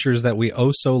the features that we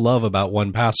so love about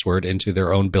 1Password into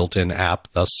their own built-in app,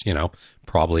 thus,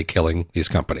 probably killing these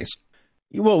companies.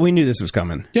 Well, we knew this was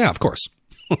coming. Yeah, of course.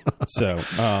 So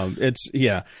that's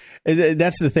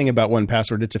the thing about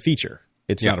 1Password. It's a feature.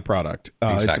 It's not a product.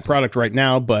 Exactly. It's a product right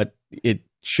now, but it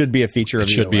should be a feature of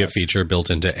the OS. It should be a feature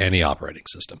built into any operating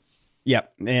system.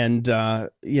 Yep. And,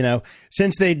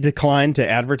 since they declined to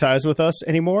advertise with us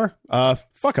anymore,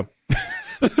 fuck them.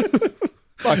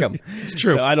 Fuck them. It's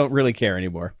true. So I don't really care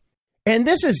anymore. And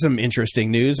this is some interesting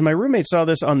news. My roommate saw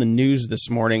this on the news this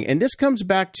morning, and this comes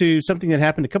back to something that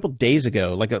happened a couple days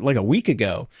ago, like a week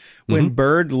ago, when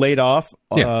Bird laid off.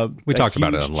 We talked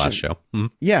about it on the last show. Mm-hmm.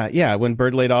 Yeah. When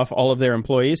Bird laid off all of their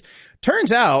employees.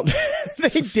 Turns out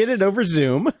they did it over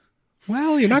Zoom.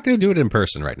 Well, you're not going to do it in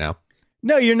person right now.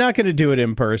 No, you're not going to do it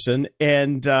in person.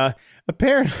 And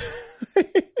apparently,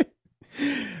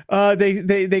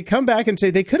 They come back and say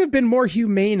they could have been more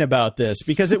humane about this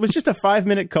because it was just a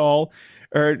 5-minute call.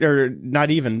 Or not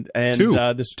even. And 2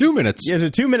 minutes. Yeah,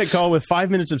 it's a 2-minute call with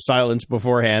 5 minutes of silence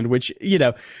beforehand, which,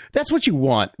 that's what you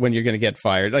want when you're going to get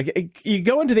fired. Like, you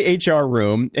go into the HR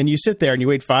room and you sit there and you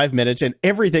wait 5 minutes and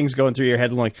everything's going through your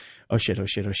head like, oh shit, oh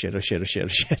shit, oh shit, oh shit, oh shit, oh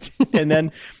shit. And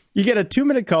then you get a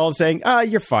 2-minute call saying,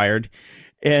 you're fired.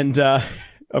 And,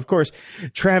 of course,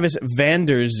 Travis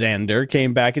Vanderzander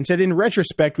came back and said, in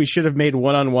retrospect, we should have made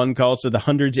one-on-one calls to the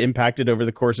hundreds impacted over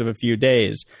the course of a few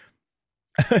days.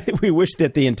 We wish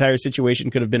that the entire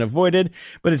situation could have been avoided,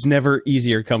 but it's never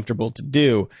easy or comfortable to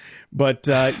do. But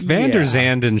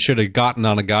Vanderzanden should have gotten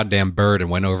on a goddamn bird and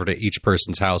went over to each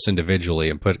person's house individually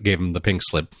and gave them the pink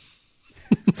slip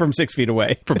from 6 feet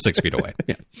away. From 6 feet away.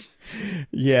 Yeah.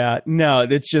 Yeah. No,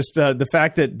 it's just the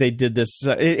fact that they did this.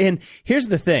 And here's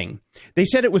the thing. They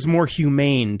said it was more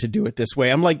humane to do it this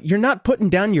way. I'm like, you're not putting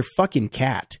down your fucking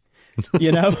cat.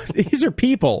 These are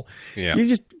people. Yeah. You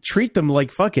just treat them like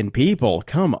fucking people.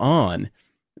 Come on.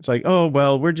 It's like, oh,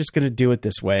 well, we're just going to do it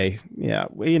this way. Yeah.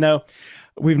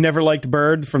 We've never liked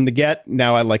Bird from the get.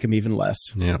 Now I like him even less.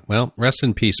 Yeah. Well, rest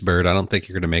in peace, Bird. I don't think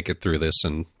you're going to make it through this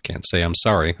and can't say I'm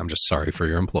sorry. I'm just sorry for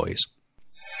your employees.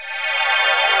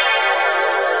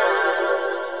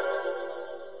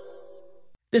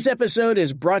 This episode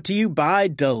is brought to you by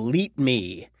Delete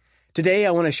Me. Today,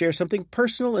 I want to share something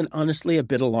personal and honestly a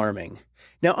bit alarming.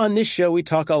 Now, on this show, we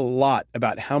talk a lot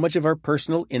about how much of our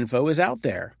personal info is out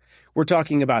there. We're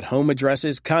talking about home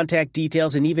addresses, contact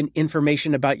details, and even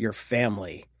information about your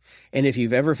family. And if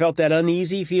you've ever felt that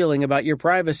uneasy feeling about your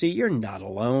privacy, you're not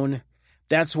alone.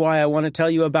 That's why I want to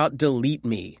tell you about Delete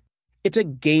Me. It's a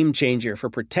game changer for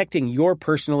protecting your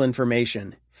personal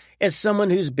information. As someone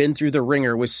who's been through the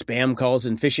ringer with spam calls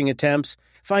and phishing attempts,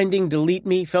 finding Delete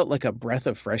Me felt like a breath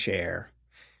of fresh air.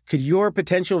 Could your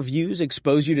potential views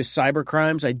expose you to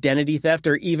cybercrimes, identity theft,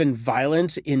 or even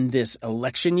violence in this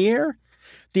election year?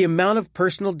 The amount of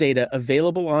personal data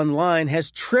available online has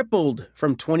tripled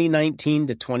from 2019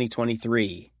 to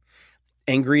 2023.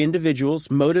 Angry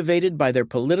individuals, motivated by their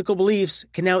political beliefs,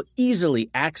 can now easily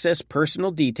access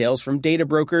personal details from data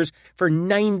brokers for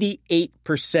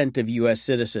 98% of U.S.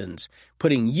 citizens,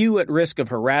 putting you at risk of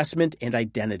harassment and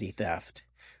identity theft.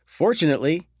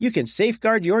 Fortunately, you can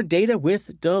safeguard your data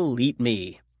with Delete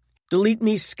Me. Delete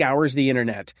Me scours the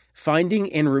internet,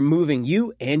 finding and removing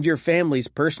you and your family's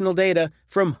personal data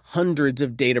from hundreds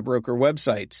of data broker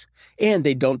websites. And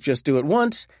they don't just do it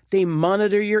once, they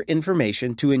monitor your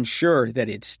information to ensure that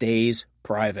it stays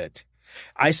private.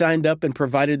 I signed up and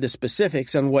provided the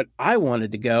specifics on what I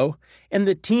wanted to go, and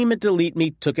the team at Delete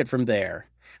Me took it from there.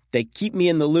 They keep me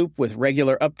in the loop with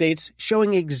regular updates,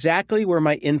 showing exactly where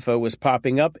my info was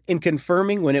popping up and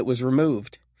confirming when it was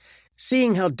removed.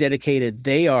 Seeing how dedicated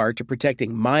they are to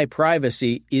protecting my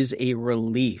privacy is a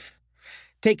relief.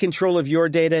 Take control of your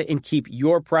data and keep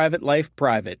your private life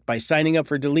private by signing up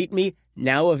for Delete Me,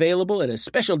 now available at a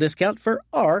special discount for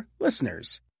our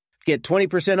listeners. Get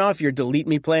 20% off your Delete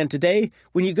Me plan today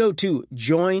when you go to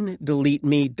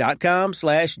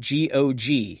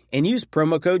joindeleteme.com/GOG and use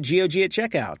promo code GOG at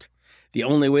checkout. The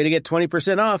only way to get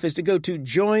 20% off is to go to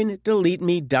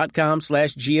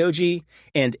joindeleteme.com/GOG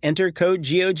and enter code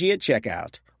GOG at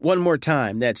checkout. One more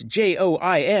time, that's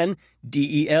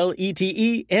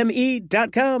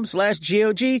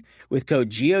joindeleteme.com/GOG with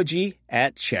code GOG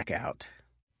at checkout.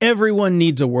 Everyone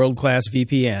needs a world-class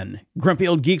VPN. Grumpy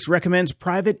Old Geeks recommends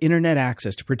private internet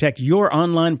access to protect your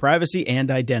online privacy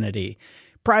and identity.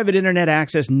 Private internet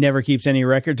access never keeps any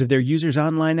records of their users'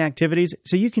 online activities,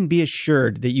 so you can be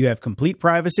assured that you have complete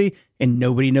privacy and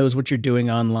nobody knows what you're doing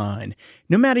online.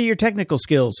 No matter your technical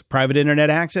skills, private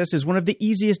internet access is one of the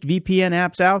easiest VPN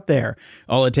apps out there.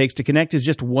 All it takes to connect is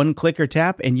just one click or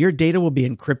tap, and your data will be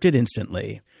encrypted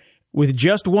instantly. With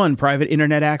just one private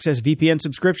internet access VPN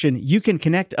subscription, you can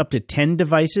connect up to 10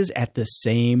 devices at the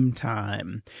same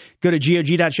time. Go to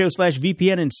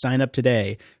GOG.show/VPN and sign up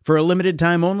today. For a limited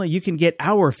time only, you can get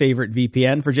our favorite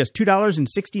VPN for just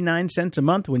 $2.69 a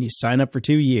month when you sign up for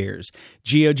 2 years.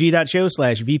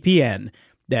 GOG.show/VPN.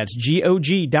 That's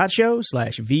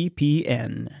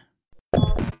GOG.show/VPN.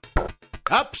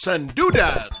 Ups and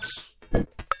doodads.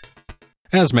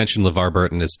 As mentioned, LeVar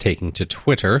Burton is taking to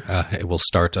Twitter. It will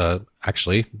start,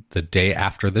 actually, the day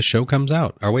after the show comes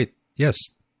out. Or wait, yes,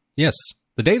 the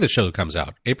day the show comes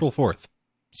out, April 4th.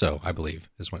 So, I believe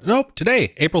is when. Nope,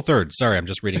 today, April 3rd. Sorry, I'm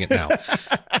just reading it now.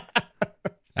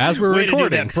 As we're Way to do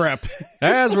recording. that prep.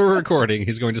 As we're recording,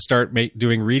 he's going to start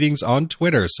doing readings on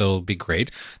Twitter, so it'll be great.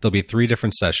 There'll be 3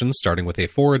 different sessions, starting with a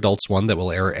For Adults one that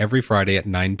will air every Friday at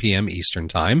 9 p.m. Eastern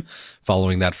Time.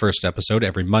 Following that first episode,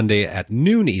 every Monday at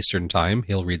noon Eastern Time,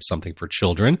 he'll read something for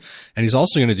children. And he's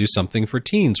also going to do something for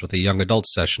teens with a young adult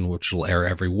session, which will air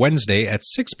every Wednesday at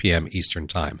 6 p.m. Eastern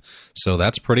Time. So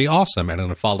that's pretty awesome. And in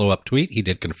a follow-up tweet, he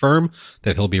did confirm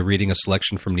that he'll be reading a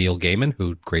selection from Neil Gaiman,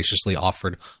 who graciously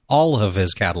offered all of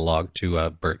his catalog to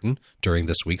Burton during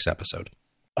this week's episode.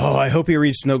 Oh, I hope he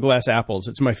reads Snow Glass Apples.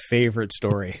 It's my favorite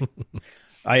story.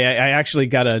 I actually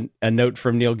got a note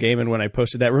from Neil Gaiman when I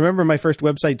posted that. Remember my first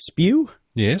website, Spew?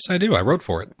 Yes, I do. I wrote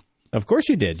for it. Of course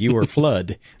you did. You were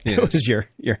Flood. Yes. That was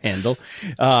your handle.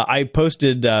 I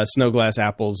posted Snow Glass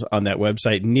Apples on that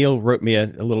website. Neil wrote me a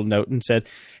little note and said,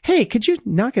 hey, could you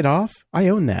knock it off? I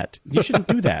own that. You shouldn't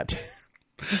do that.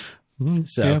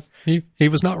 So yeah, he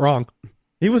was not wrong.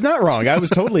 He was not wrong. I was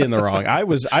totally in the wrong. I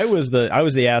was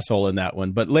the asshole in that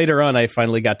one. But later on, I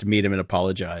finally got to meet him and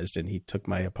apologized, and he took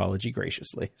my apology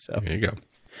graciously. So there you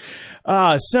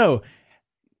go. So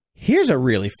here's a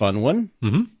really fun one.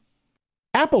 Mm-hmm.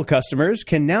 Apple customers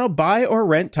can now buy or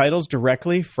rent titles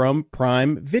directly from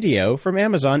Prime Video from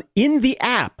Amazon in the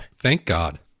app. Thank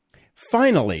God.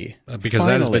 Finally. Because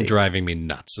that has been driving me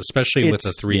nuts, especially with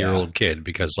a 3-year-old kid,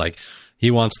 because like he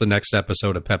wants the next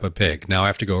episode of Peppa Pig. Now I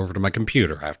have to go over to my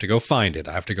computer. I have to go find it.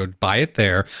 I have to go buy it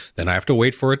there. Then I have to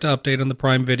wait for it to update on the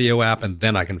Prime Video app, and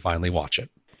then I can finally watch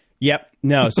it. Yep.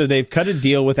 No, so they've cut a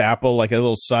deal with Apple, like a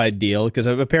little side deal, because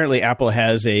apparently Apple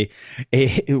has a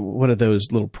one of those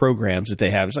little programs that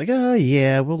they have. It's like, oh,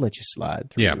 yeah, we'll let you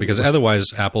slide through. Yeah, because otherwise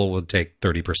Apple would take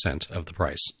 30% of the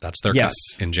price. That's their cut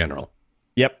in general.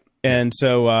 Yep. And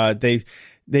so they've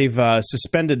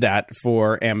suspended that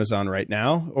for Amazon right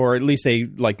now, or at least they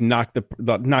like knocked the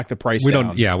price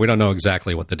down. We don't know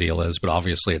exactly what the deal is, but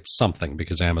obviously it's something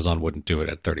because Amazon wouldn't do it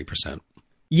at 30%.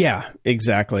 Yeah,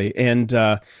 exactly.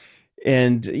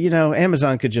 And you know,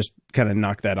 Amazon could just kind of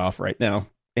knock that off right now.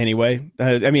 Anyway,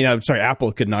 I'm sorry,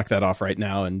 Apple could knock that off right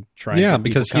now and try. Yeah, and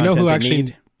because you know who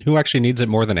actually needs it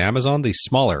more than Amazon? The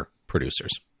smaller producers.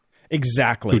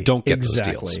 Exactly. Who don't get those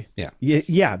deals. Yeah.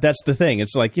 Yeah, that's the thing.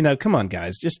 It's like, you know, come on,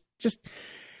 guys. Just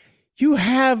you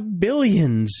have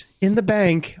billions in the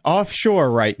bank offshore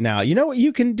right now. You know what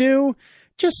you can do?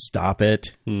 Just stop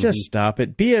it. Mm-hmm. Just stop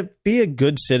it. Be a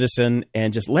good citizen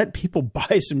and just let people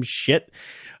buy some shit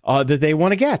that they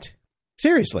want to get.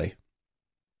 Seriously.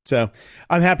 So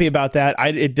I'm happy about that.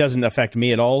 It doesn't affect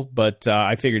me at all, but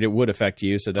I figured it would affect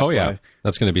you. So that's why.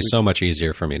 That's going to be so much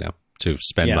easier for me now to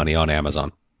spend money on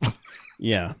Amazon.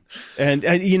 Yeah. And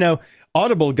you know,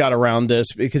 Audible got around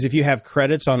this because if you have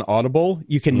credits on Audible,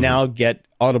 you can now get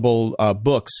Audible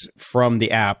books from the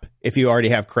app if you already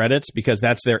have credits, because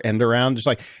that's their end around. It's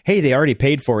like, hey, they already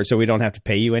paid for it, so we don't have to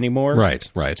pay you anymore.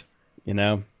 Right. You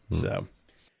know, so.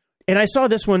 And I saw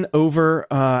this one over,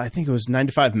 I think it was 9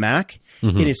 to 5 Mac.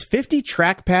 Mm-hmm. It is 50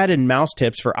 trackpad and mouse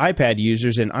tips for iPad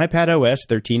users in iPadOS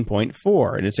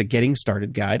 13.4. And it's a getting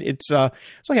started guide. It's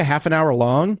like a half an hour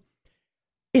long.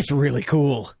 It's really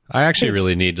cool. I actually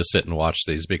really need to sit and watch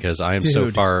these because I am so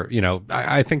far, you know,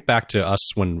 I think back to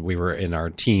us when we were in our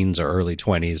teens or early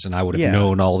 20s and I would have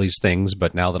known all these things.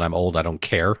 But now that I'm old, I don't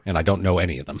care. And I don't know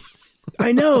any of them.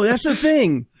 I know. That's the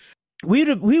thing. We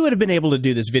would have been able to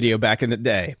do this video back in the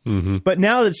day. Mm-hmm. But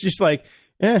now it's just like,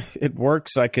 it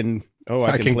works. I can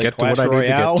play get Clash to what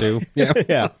Royale. I need to get to.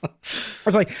 Yeah. I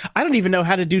was like, I don't even know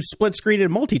how to do split screen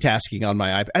and multitasking on my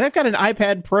iPad. And I've got an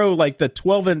iPad Pro, like the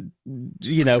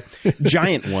 12-inch,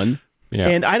 giant one. Yeah.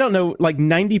 And I don't know, like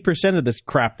 90% of this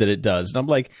crap that it does. And I'm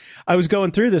like, I was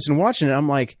going through this and watching it. I'm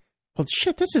like, well,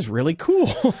 shit, this is really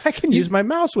cool. I can use my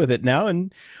mouse with it now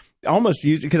and almost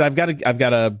use it because I've got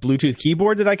a Bluetooth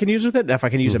keyboard that I can use with it. And if I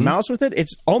can use a mouse with it,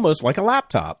 it's almost like a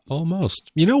laptop. Almost.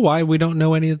 You know why we don't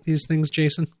know any of these things,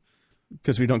 Jason?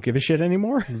 Because we don't give a shit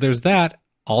anymore. There's that.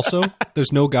 Also,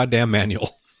 there's no goddamn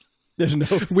manual. There's no.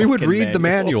 We would read the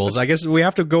manuals. I guess we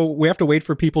have to wait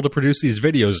for people to produce these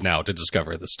videos now to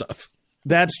discover this stuff.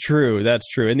 That's true.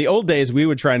 In the old days, we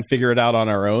would try and figure it out on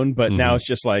our own, but now it's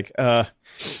just like, I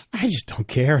just don't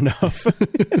care enough.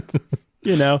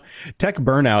 You know, tech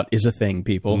burnout is a thing,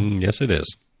 people. Yes, it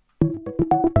is.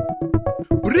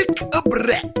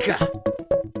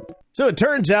 So it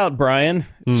turns out, Brian,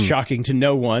 shocking to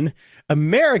no one,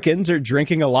 Americans are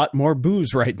drinking a lot more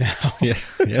booze right now. Yeah,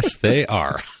 yes, they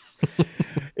are.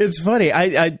 It's funny.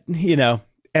 I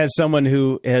as someone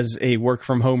who is a work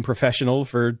from home professional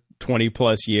for 20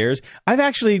 plus years, I've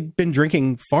actually been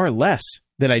drinking far less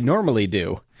than I normally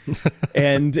do.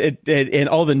 and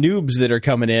all the noobs that are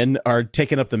coming in are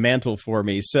taking up the mantle for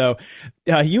me. So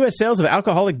U.S. sales of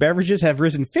alcoholic beverages have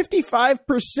risen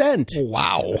 55%.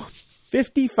 Wow.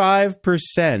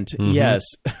 55%, yes.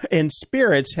 And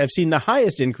spirits have seen the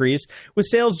highest increase, with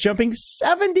sales jumping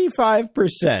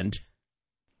 75%.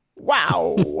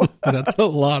 Wow. That's a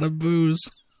lot of booze.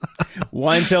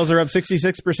 Wine sales are up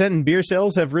 66%, and beer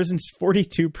sales have risen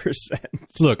 42%.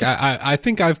 Look, I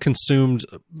think I've consumed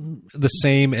the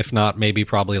same, if not maybe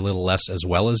probably a little less as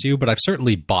well as you, but I've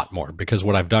certainly bought more, because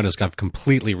what I've done is I've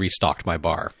completely restocked my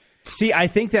bar. See, I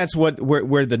think that's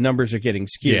where the numbers are getting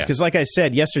skewed. Because like I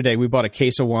said, yesterday we bought a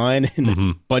case of wine and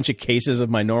a bunch of cases of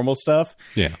my normal stuff.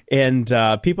 Yeah. And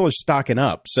people are stocking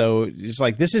up. So it's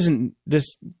like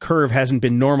this curve hasn't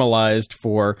been normalized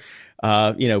for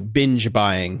binge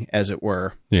buying, as it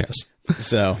were. Yes.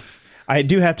 So I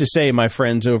do have to say, my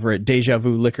friends over at Deja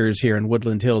Vu Liquors here in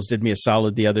Woodland Hills did me a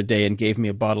solid the other day and gave me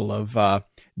a bottle of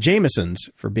Jameson's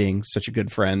for being such a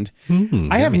good friend.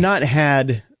 I have not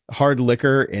had hard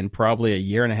liquor in probably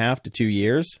 1.5 to 2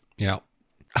 years. Yeah.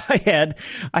 I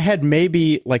had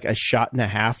maybe like a shot and a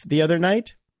half the other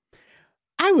night.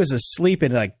 I was asleep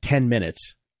in like 10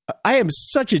 minutes. I am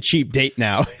such a cheap date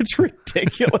now. It's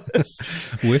ridiculous.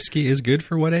 Whiskey is good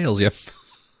for what ails you.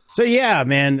 So yeah,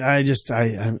 man,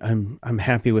 I'm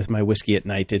happy with my whiskey at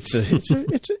night. It's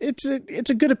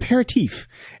a good aperitif,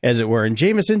 as it were. And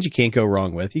Jameson's you can't go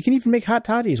wrong with. You can even make hot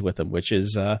toddies with them, which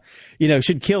is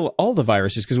should kill all the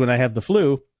viruses, because when I have the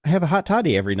flu, I have a hot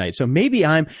toddy every night. So maybe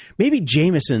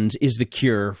Jameson's is the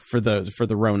cure for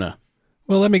the Rona.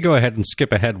 Well, let me go ahead and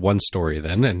skip ahead one story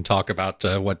then and talk about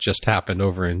what just happened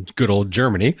over in good old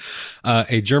Germany.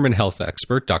 A German health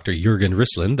expert, Dr. Jürgen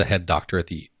Rüsslein, the head doctor at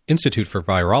the Institute for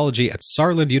Virology at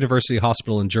Saarland University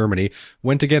Hospital in Germany,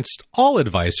 went against all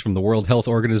advice from the World Health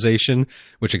Organization,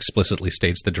 which explicitly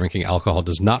states that drinking alcohol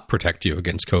does not protect you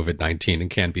against COVID-19 and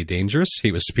can be dangerous.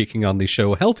 He was speaking on the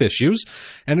show Health Issues,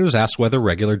 and was asked whether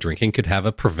regular drinking could have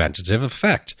a preventative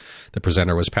effect. The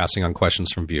presenter was passing on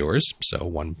questions from viewers,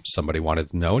 so somebody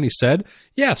wanted to know, and he said,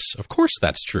 "Yes, of course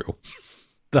that's true.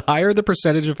 The higher the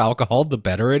percentage of alcohol, the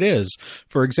better it is.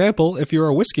 For example, if you're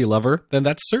a whiskey lover, then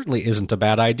that certainly isn't a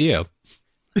bad idea."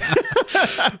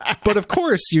 But of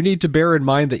course, you need to bear in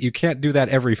mind that you can't do that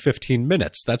every 15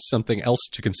 minutes. That's something else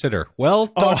to consider. Well,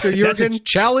 Dr. Jürgen,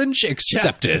 challenge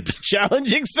accepted.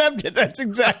 Challenge accepted. That's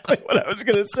exactly what I was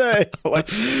going to say.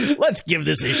 Let's give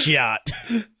this a shot.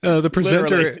 The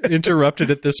presenter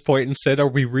interrupted at this point and said, "Are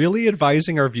we really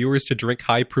advising our viewers to drink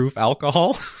high-proof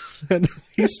alcohol?" And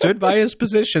he stood by his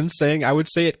position, saying, "I would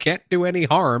say it can't do any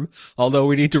harm, although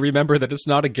we need to remember that it's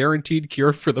not a guaranteed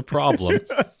cure for the problem."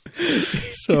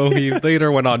 So he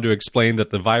later went on to explain that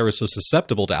the virus was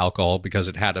susceptible to alcohol because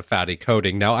it had a fatty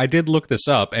coating. Now, I did look this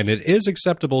up, and it is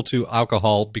acceptable to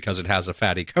alcohol because it has a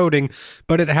fatty coating,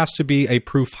 but it has to be a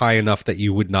proof high enough that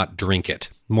you would not drink it.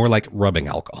 More like rubbing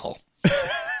alcohol.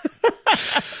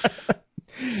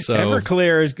 So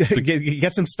Everclear,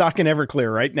 get some stock in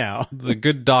Everclear right now. The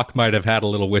good doc might have had a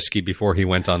little whiskey before he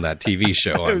went on that TV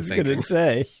show. I was going to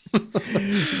say,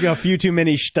 you got a few too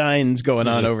many Steins going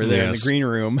on over there in the green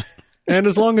room. And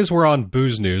as long as we're on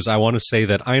booze news, I want to say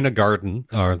that Ina Garten,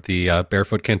 or the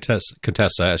Barefoot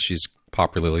Contessa, as she's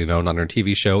popularly known on her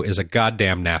TV show, is a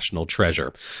goddamn national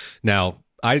treasure. Now,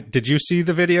 did you see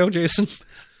the video, Jason?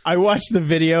 I watched the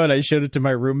video and I showed it to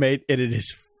my roommate, and it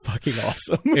is fucking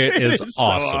awesome. It is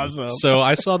awesome. So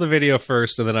I saw the video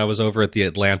first, and then I was over at the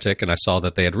Atlantic, and I saw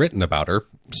that they had written about her,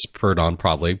 spurred on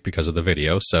probably because of the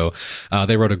video. So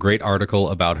they wrote a great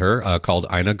article about her called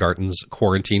Ina Garten's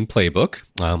Quarantine Playbook.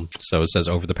 So it says,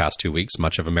 over the past 2 weeks,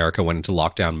 much of America went into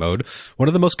lockdown mode. One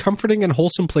of the most comforting and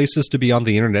wholesome places to be on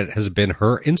the internet has been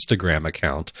her Instagram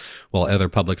account. While other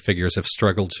public figures have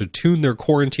struggled to tune their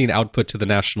quarantine output to the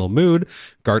national mood,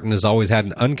 Garten has always had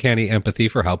an uncanny empathy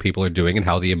for how people are doing and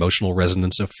how the emotional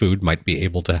resonance of food might be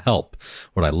able to help.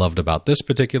 What I loved about this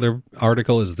particular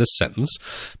article is this sentence.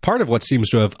 Part of what seems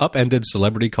to have upended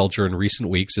celebrity culture in recent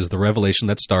weeks is the revelation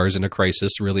that stars in a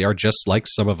crisis really are just like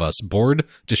some of us, bored,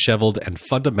 disheveled, and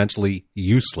fundamentally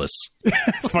useless.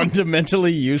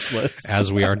 Fundamentally useless. As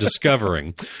we are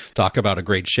discovering. Talk about a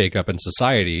great shakeup in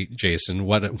society, Jason.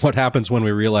 What happens when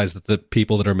we realize that the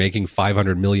people that are making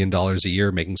 $500 million a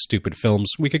year making stupid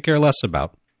films we could care less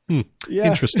about?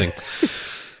 Interesting.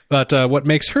 But what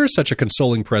makes her such a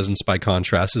consoling presence, by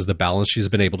contrast, is the balance she's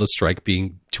been able to strike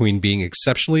between being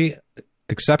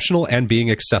exceptional and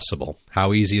being accessible.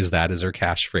 How easy is that is her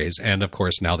catchphrase. And of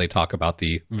course, now they talk about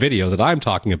the video that I'm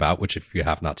talking about, which if you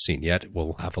have not seen yet,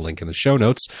 we'll have a link in the show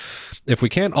notes. If we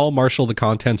can't all marshal the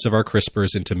contents of our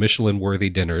crispers into Michelin-worthy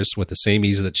dinners with the same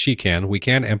ease that she can, we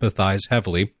can empathize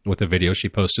heavily with the video she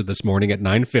posted this morning at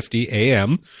 9:50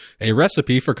 a.m., a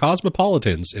recipe for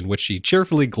cosmopolitans in which she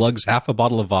cheerfully glugs half a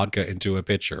bottle of vodka into a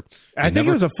pitcher. I think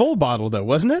it was a full bottle, though,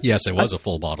 wasn't it? Yes, it was a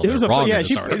full bottle. It was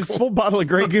a full bottle of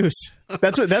Grey Goose.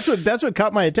 That's what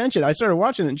caught my attention. I started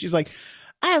watching it, and she's like,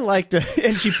 I like to,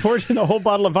 and she pours in a whole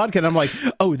bottle of vodka, and I'm like,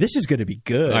 oh, this is going to be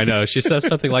good. I know. She says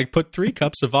something like, put 3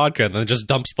 cups of vodka, and then just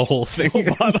dumps the whole thing. Whole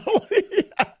bottle.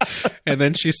 And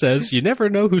then she says, you never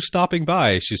know who's stopping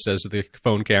by, she says to the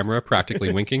phone camera,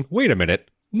 practically winking. Wait a minute.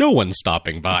 No one's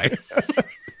stopping by.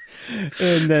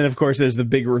 And then, of course, there's the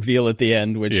big reveal at the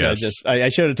end, which I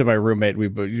showed it to my roommate. We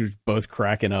were both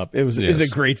cracking up. It was a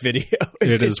great video.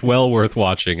 It is well worth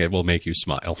watching. It will make you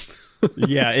smile.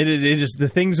 Yeah, it is the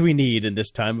things we need in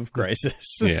this time of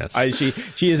crisis. Yes.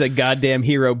 She is a goddamn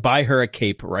hero. Buy her a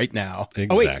cape right now.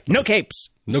 Exactly. Oh, wait, no capes.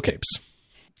 No capes.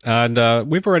 And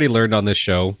we've already learned on this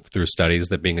show through studies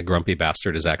that being a grumpy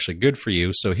bastard is actually good for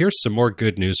you. So here's some more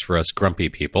good news for us grumpy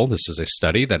people. This is a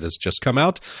study that has just come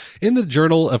out in the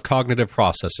Journal of Cognitive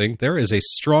Processing. There is a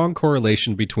strong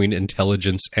correlation between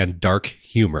intelligence and dark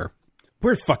humor.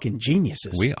 We're fucking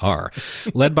geniuses. We are.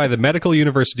 Led by the Medical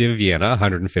University of Vienna,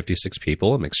 156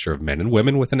 people, a mixture of men and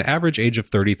women with an average age of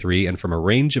 33 and from a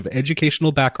range of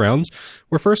educational backgrounds,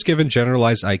 were first given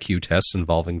generalized IQ tests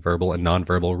involving verbal and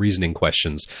nonverbal reasoning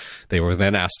questions. They were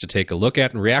then asked to take a look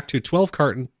at and react to 12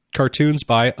 cartoons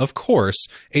by, of course,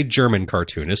 a German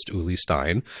cartoonist, Uli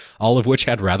Stein, all of which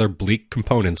had rather bleak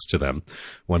components to them.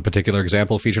 One particular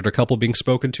example featured a couple being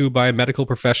spoken to by a medical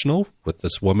professional, with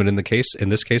this woman in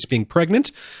this case being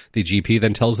pregnant. The GP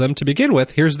then tells them, to begin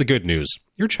with, here's the good news.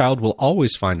 Your child will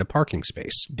always find a parking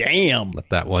space. Damn. Let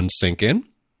that one sink in.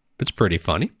 It's pretty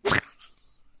funny.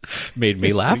 Made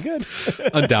me laugh.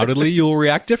 Undoubtedly, you'll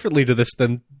react differently to this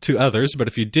than to others, but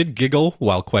if you did giggle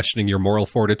while questioning your moral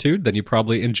fortitude, then you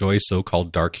probably enjoy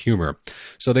so-called dark humor.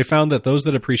 So they found that those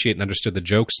that appreciate and understood the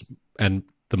jokes and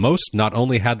the most not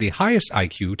only had the highest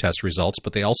IQ test results,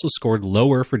 but they also scored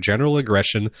lower for general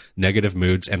aggression, negative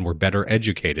moods, and were better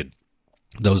educated.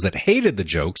 Those that hated the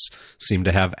jokes seemed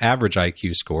to have average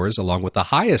IQ scores, along with the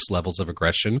highest levels of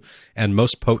aggression and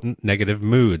most potent negative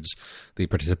moods. The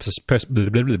participants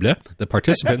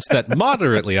that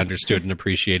moderately understood and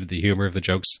appreciated the humor of the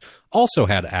jokes also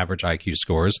had average IQ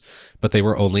scores, but they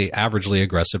were only averagely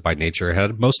aggressive by nature and had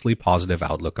a mostly positive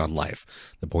outlook on life.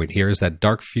 The point here is that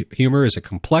dark humor is a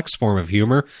complex form of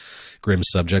humor. Grim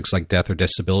subjects like death or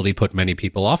disability put many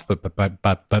people off, but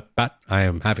I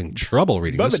am having trouble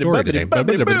reading the story today. You're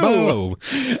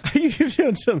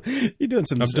doing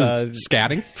some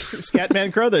scatting?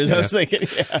 Scatman Crothers, yeah. I was thinking.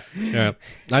 Yeah.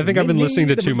 I think I've been listening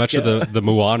to too much of the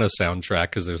Moana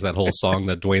soundtrack, because there's that whole song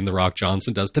that Dwayne "The Rock"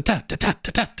 Johnson does,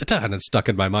 ta-ta-ta-ta-ta-ta-ta, and it's stuck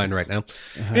in my mind right now.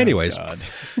 Anyways,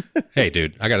 hey,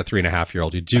 dude, I got a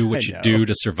 3.5-year-old. You do what you do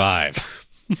to survive.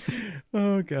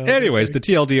 Oh, God. Anyways, the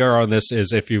TLDR on this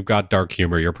is if you've got dark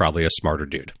humor, you're probably a smarter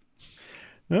dude.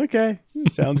 Okay.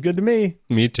 Sounds good to me.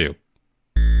 Me too.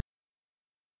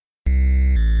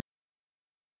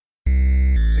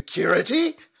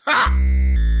 Security? Ha!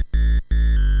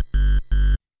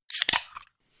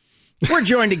 We're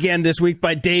joined again this week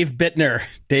by Dave Bittner.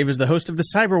 Dave is the host of the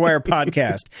Cyberwire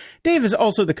podcast. Dave is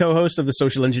also the co-host of the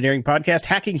social engineering podcast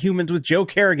Hacking Humans with Joe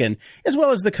Kerrigan, as well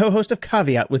as the co-host of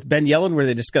Caveat with Ben Yellen, where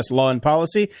they discuss law and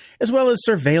policy, as well as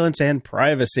surveillance and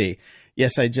privacy.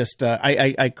 Yes, I just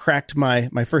I cracked my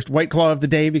first White Claw of the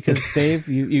day because, Dave,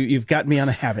 you've got me on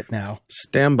a habit now.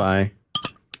 Stand by.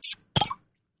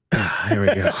 Here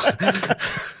we go.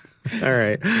 All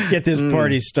right. Get this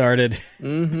party started.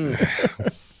 Mm-hmm.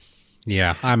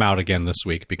 Yeah, I'm out again this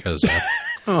week because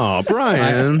oh,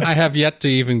 Brian. I have yet to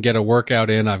even get a workout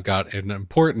in. I've got an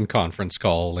important conference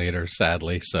call later,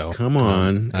 sadly. So come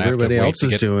on. Everybody else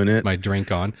is doing it. My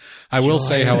drink on. I will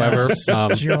say, however,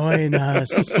 join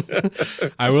us.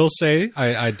 I will say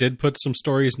I did put some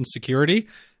stories in security,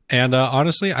 and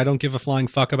honestly, I don't give a flying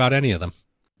fuck about any of them.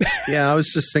 Yeah, I was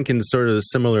just thinking sort of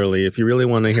similarly. If you really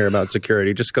want to hear about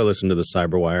security, just go listen to the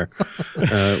Cyberwire.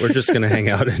 We're just going to hang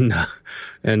out and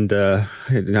I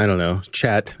don't know,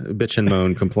 chat, bitch and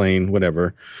moan, complain,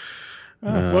 whatever.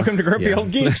 Welcome to Grumpy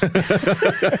Old Geeks.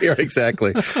 Yeah,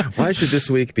 exactly. Why should this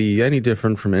week be any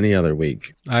different from any other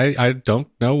week? I don't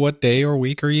know what day or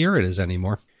week or year it is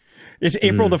anymore. It's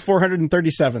April the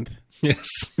 437th. Yes.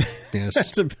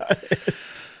 That's about it.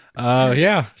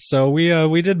 Yeah, so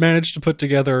we did manage to put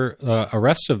together a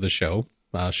rest of the show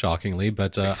shockingly.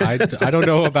 But I don't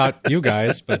know about you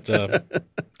guys, but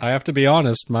I have to be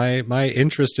honest. My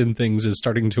interest in things is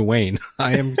starting to wane.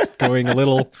 I am going a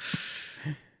little,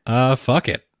 fuck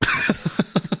it.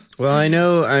 Well, I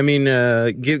know. I mean,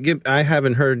 I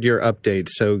haven't heard your update,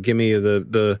 so give me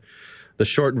the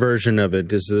short version of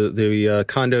it. Is the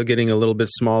condo getting a little bit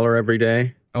smaller every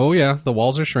day? Oh yeah, the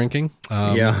walls are shrinking.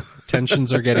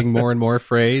 Tensions are getting more and more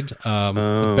frayed.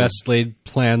 The best laid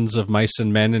plans of mice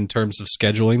and men in terms of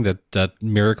scheduling that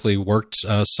miraculously worked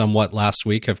somewhat last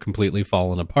week have completely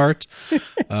fallen apart.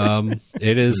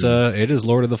 It is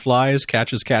Lord of the Flies,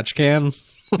 catch as catch can.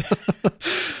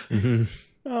 Mm-hmm.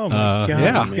 Oh my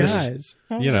God, guys!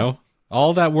 You know,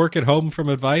 all that work at home from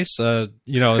advice.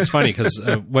 It's funny because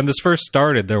when this first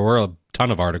started, there were a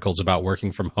ton of articles about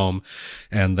working from home,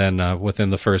 and then within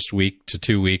the first week to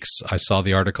 2 weeks, I saw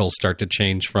the articles start to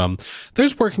change from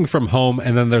there's working from home,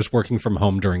 and then there's working from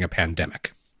home during a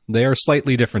pandemic. They are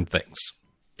slightly different things.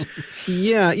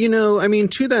 Yeah, I mean,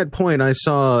 to that point, I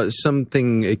saw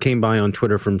something, it came by on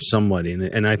Twitter from somebody,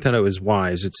 and I thought it was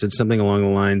wise. It said something along the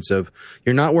lines of,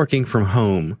 you're not working from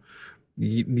home,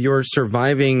 you're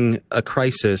surviving a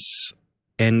crisis,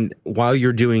 and while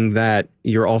you're doing that,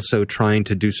 you're also trying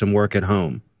to do some work at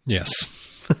home. Yes.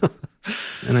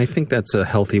 And I think that's a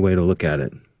healthy way to look at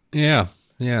it. Yeah.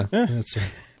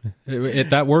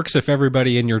 That works if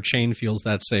everybody in your chain feels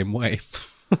that same way.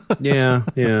 Yeah.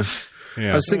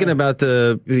 I was thinking about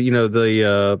the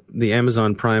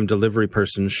Amazon Prime delivery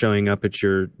person showing up at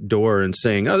your door and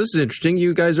saying, "Oh, this is interesting.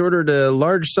 You guys ordered a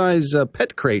large size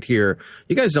pet crate here.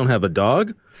 You guys don't have a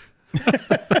dog?"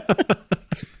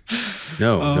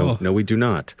 No, we do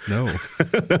not. No.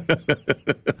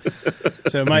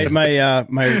 So my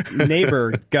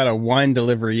neighbor got a wine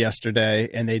delivery yesterday,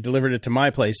 and they delivered it to my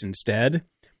place instead.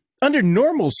 Under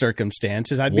normal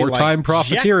circumstances, I'd be wartime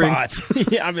profiteering.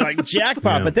 Jackpot. Yeah, I'd be like,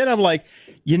 jackpot. Yeah. But then I'm like,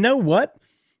 you know what?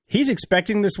 He's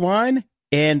expecting this wine,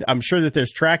 and I'm sure that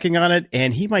there's tracking on it,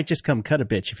 and he might just come cut a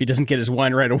bitch if he doesn't get his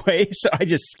wine right away. So I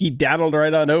just skedaddled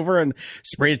right on over and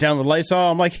sprayed it down with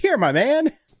Lysol. I'm like, here, my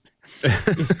man.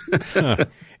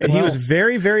 And he was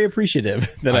very, very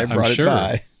appreciative that I brought it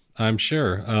by. I'm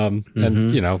sure. And,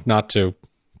 not to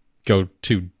go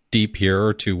too deep here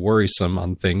or too worrisome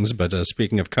on things, but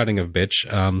speaking of cutting a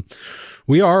bitch,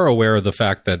 we are aware of the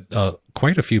fact that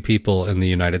quite a few people in the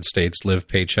United States live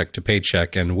paycheck to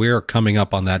paycheck, and we're coming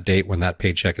up on that date when that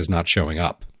paycheck is not showing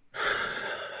up.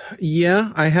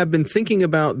 Yeah, I have been thinking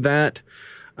about that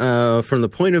from the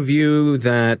point of view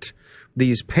that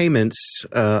these payments,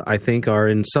 I think, are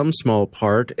in some small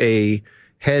part a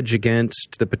hedge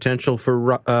against the potential for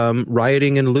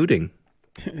rioting and looting.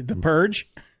 The purge?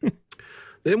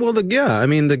 Well,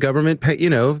 the government pay,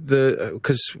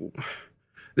 because, and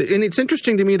it's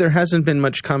interesting to me, there hasn't been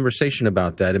much conversation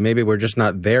about that, and maybe we're just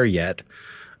not there yet.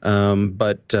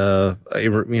 But it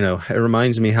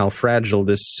reminds me how fragile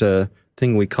this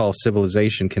thing we call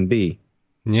civilization can be.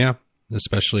 Yeah,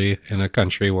 especially in a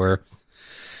country where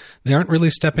they aren't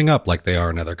really stepping up like they are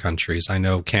in other countries. I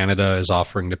know Canada is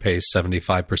offering to pay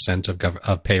 75%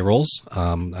 of payrolls.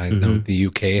 I know the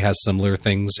UK has similar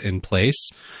things in place.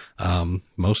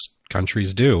 Most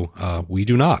countries do. We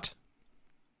do not.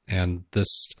 And this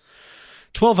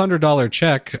 $1,200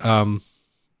 check...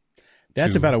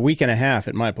 that's about a week and a half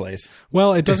at my place.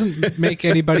 Well, it doesn't make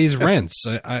anybody's rents.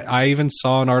 I even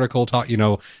saw an article talk,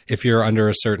 if you're under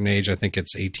a certain age, I think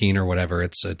it's 18 or whatever,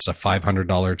 it's a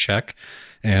 $500 check.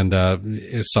 And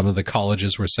some of the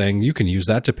colleges were saying you can use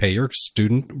that to pay your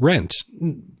student rent.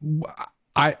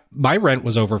 My rent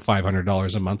was over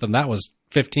 $500 a month, and that was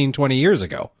 15, 20 years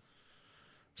ago.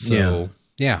 So,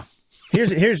 yeah.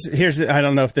 Here's I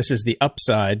don't know if this is the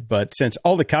upside, but since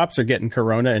all the cops are getting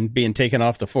corona and being taken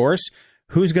off the force,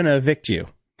 who's going to evict you?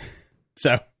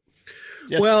 So,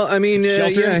 shelter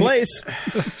in place.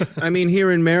 I mean, here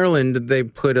in Maryland, they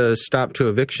put a stop to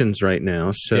evictions right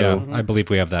now. So yeah, I believe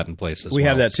we have that in place as well. We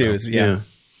have that too.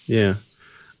 Yeah.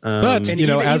 But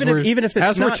even if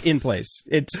it's not in place,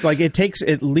 it's like it takes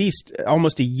at least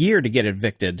almost a year to get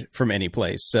evicted from any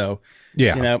place. So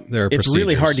it's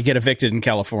really hard to get evicted in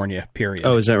California. Period.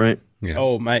 Oh, is that right? Yeah.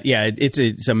 Oh my, yeah.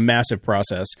 It's a massive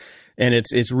process, and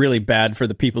it's really bad for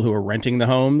the people who are renting the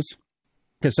homes,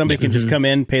 because somebody can just come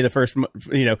in, pay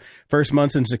the first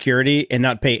month's in security, and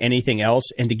not pay anything else,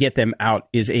 and to get them out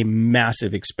is a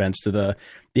massive expense to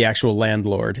the actual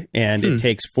landlord, and it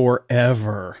takes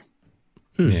forever.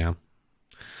 Yeah.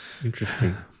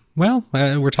 Interesting. Well,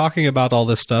 we're talking about all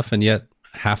this stuff, and yet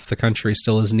half the country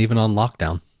still isn't even on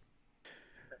lockdown.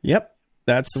 Yep.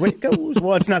 That's the way it goes.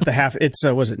 Well, it's not the half. It's,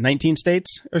 was it 19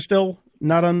 states are still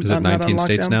not on Is it 19 not on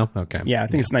states lockdown now? Okay. Yeah, I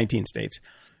think it's 19 states.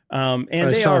 And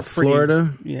I they saw are pretty,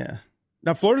 Florida. Yeah.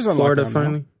 Now Florida's on Florida lockdown now.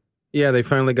 finally. Yeah, they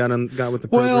finally got with the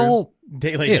program. Well,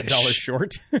 Daily Ish. $1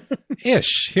 short.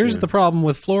 ish. Here's the problem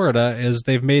with Florida is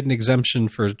they've made an exemption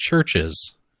for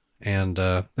churches. And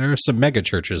there are some mega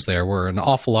churches there where an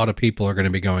awful lot of people are going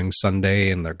to be going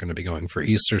Sunday and they're going to be going for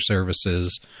Easter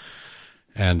services.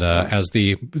 And as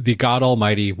the God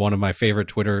Almighty, one of my favorite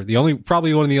Twitter,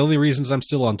 probably one of the only reasons I'm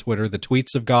still on Twitter, the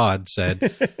tweets of God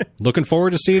said, "Looking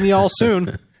forward to seeing y'all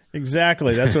soon."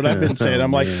 Exactly. That's what I've been saying.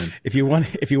 I'm like, man. if you want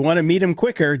to meet him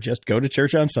quicker, just go to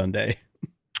church on Sunday.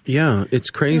 Yeah, it's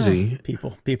crazy.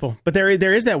 People. But there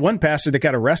is that one pastor that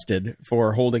got arrested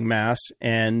for holding mass,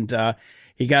 and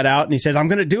he got out and he said, "I'm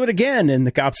going to do it again." And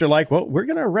the cops are like, "Well, we're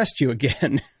going to arrest you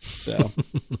again." So,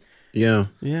 Yeah.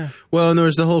 Well, and there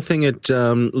was the whole thing at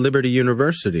Liberty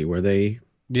University where they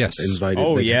Yes. invited.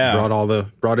 Oh, they yeah.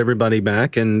 brought everybody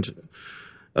back, and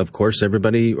of course,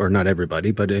 everybody, or not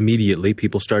everybody, but immediately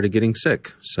people started getting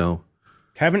sick. So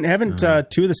haven't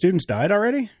two of the students died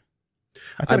already?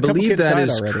 I thought a couple believe kids that died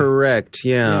is already. correct.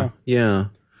 Yeah.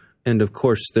 And of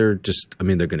course, they're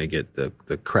going to get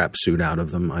the crap suit out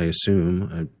of them, I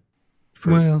assume.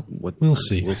 Well, we'll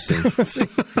see. We'll see.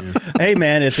 Hey,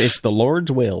 man, it's the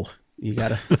Lord's will. You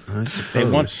gotta. I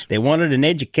suppose. They wanted an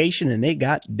education and they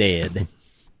got dead.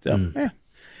 So,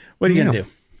 what are you gonna do?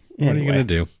 What are you going to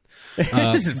do?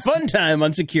 This is fun time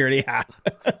on security.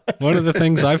 One of the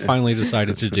things I've finally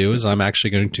decided to do is I'm actually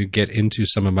going to get into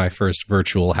some of my first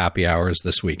virtual happy hours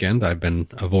this weekend. I've been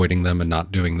avoiding them and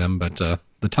not doing them, but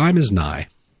the time is nigh.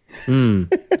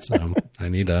 So I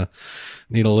need a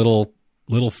little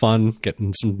fun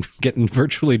getting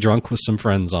virtually drunk with some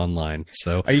friends online.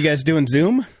 So Are you guys doing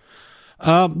Zoom?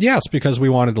 yes, because we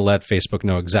wanted to let Facebook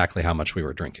know exactly how much we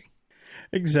were drinking.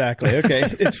 Exactly. Okay.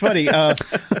 It's funny.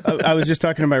 I was just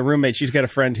talking to my roommate. She's got a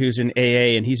friend who's in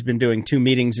AA, and he's been doing 2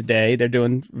 meetings a day. They're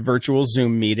doing virtual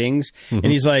Zoom meetings, and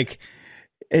he's like,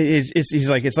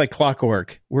 it's like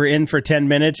clockwork. We're in for 10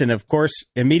 minutes, and of course,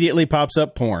 immediately pops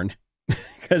up porn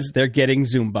because they're getting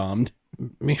Zoom bombed.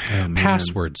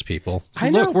 Passwords, people. So I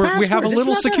know, look, we have a passwords.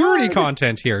 little It's not that security hard.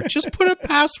 content here. Just put a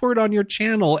password on your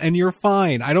channel and you're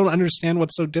fine. I don't understand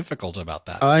what's so difficult about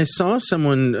that. I saw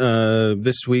someone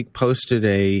this week posted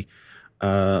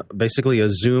basically a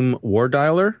Zoom war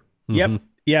dialer. Yep.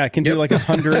 Yeah, it can do like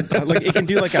 100. Like it can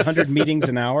do like 100 meetings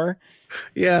an hour.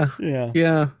 Yeah.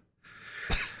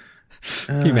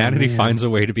 Humanity finds a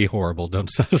way to be horrible,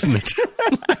 doesn't it?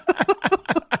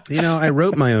 I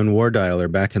wrote my own war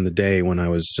dialer back in the day when I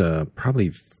was probably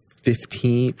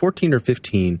 14 or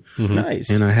 15. Nice.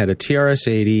 And I had a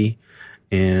TRS-80,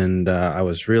 and I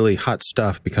was really hot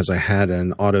stuff because I had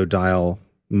an auto dial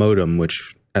modem,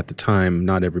 which at the time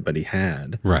not everybody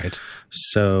had. Right.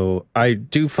 So I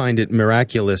do find it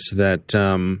miraculous that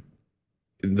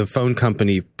the phone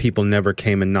company people never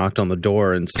came and knocked on the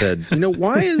door and said,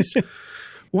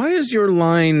 why is your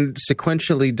line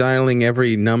sequentially dialing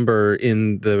every number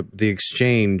in the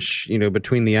exchange,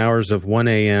 between the hours of 1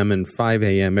 a.m. and 5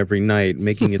 a.m. every night,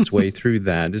 making its way through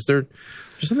that? Is there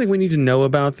something we need to know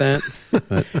about that?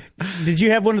 But, Did you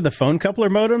have one of the phone coupler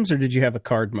modems, or did you have a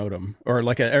card modem, or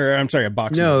a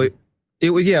box? no, modem?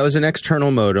 it was an external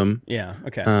modem. Yeah.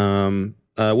 Okay.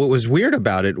 What was weird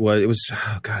about it was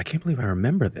I can't believe I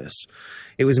remember this.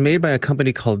 It was made by a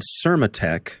company called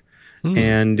Sermatech.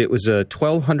 And it was a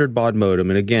 1200 baud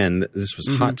modem. And again, this was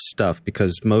hot stuff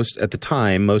because most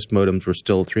modems were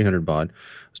still 300 baud. It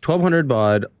was 1200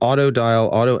 baud, auto dial,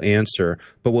 auto answer.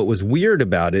 But what was weird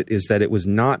about it is that it was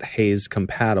not Hayes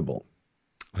compatible.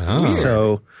 Oh.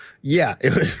 So, yeah,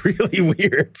 it was really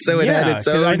weird. So it had its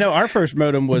 'cause own. I know our first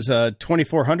modem was a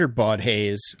 2400 baud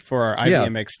Hayes for our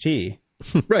IBM XT.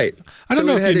 Right. I don't So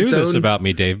know it if had you knew its this own- about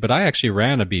me, Dave, but I actually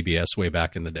ran a BBS way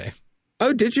back in the day.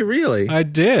 Oh, did you really? I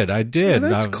did. Oh,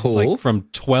 that's cool. Like from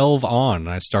 12 on,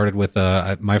 I started with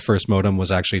my first modem was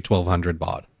actually 1200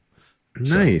 baud.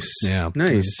 Nice. yeah.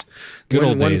 Nice. Good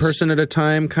old one days. person at a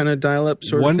time kind of dial up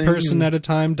sort One of thing? person at a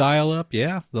time, dial up.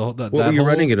 Yeah. What were you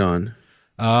running it on?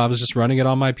 I was just running it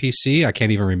on my PC. I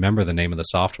can't even remember the name of the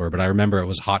software, but I remember it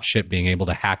was hot shit being able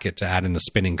to hack it to add in a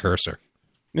spinning cursor.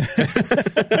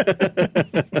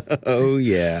 Oh,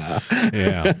 yeah.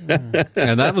 Yeah.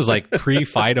 And that was like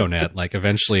pre-FidoNet. Like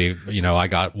eventually, I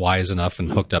got wise enough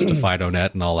and hooked up to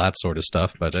FidoNet and all that sort of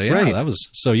stuff. But yeah, Right. that was,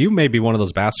 so you may be one of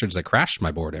those bastards that crashed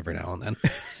my board every now and then.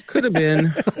 Could have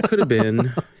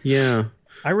been. Yeah.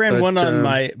 I ran But, one on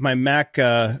my Mac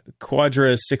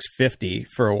Quadra 650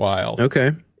 for a while.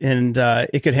 Okay. And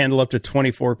it could handle up to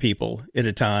 24 people at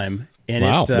a time. And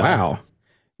Wow. It, Wow.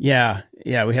 Yeah,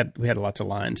 we had lots of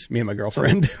lines. Me and my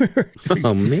girlfriend.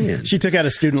 Oh man, she took out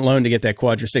a student loan to get that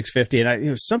Quadra 650, and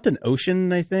it was something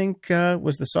Ocean, I think,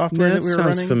 was the software that we were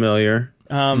running. Sounds familiar.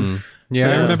 Yeah,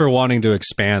 I remember wanting to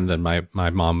expand, and my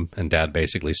mom and dad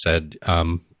basically said,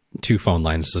 2 phone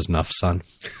lines is enough, son.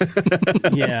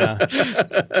 Yeah.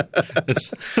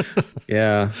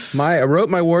 Yeah. I wrote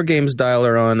my War Games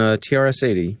dialer on a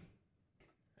TRS-80.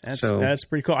 That's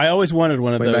pretty cool. I always wanted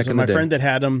one of those. And my friend that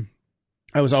had them,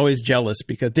 I was always jealous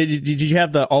because did you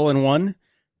have the all-in-one?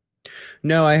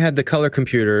 No, I had the color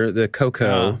computer, the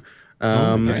Coco.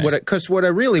 Nice. Because what I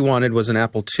really wanted was an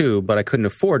Apple II, but I couldn't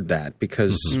afford that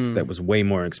because that was way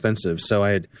more expensive. So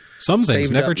I had some things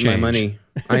saved never up change. my money.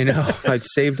 I know. I'd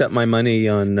saved up my money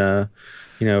on,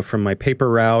 from my paper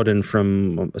route and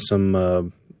from some,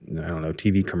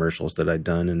 TV commercials that I'd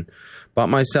done, and bought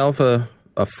myself a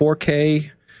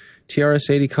 4K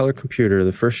TRS-80 color computer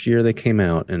the first year they came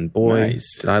out, and boy,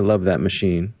 nice. Did I love that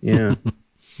machine. Yeah.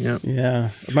 Yeah. Yeah.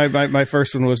 My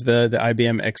first one was the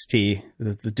IBM XT,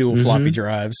 the dual floppy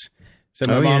drives. So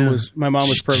my mom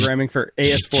was programming for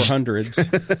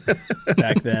AS400s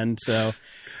back then. So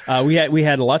we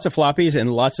had lots of floppies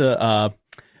and lots of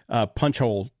punch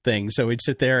hole things. So we'd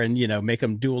sit there and make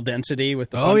them dual density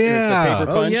with the paper punch.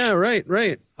 Oh yeah, right.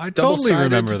 I totally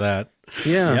remember that.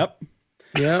 Yeah. Yep.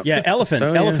 Yeah, Elephant.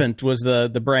 Elephant was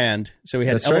the brand. So we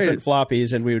had Elephant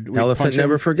floppies, and we'd Elephant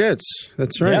never forgets.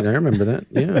 That's right. Yep. I remember that.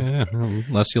 Yeah. Well,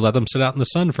 unless you let them sit out in the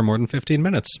sun for more than 15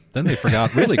 minutes, then they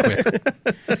forgot really quick.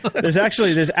 There's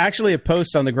actually a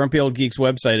post on the Grumpy Old Geeks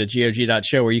website at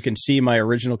gog.show where you can see my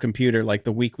original computer, like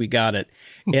the week we got it.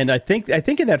 And I think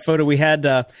in that photo we had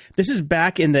this is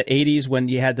back in the 80s when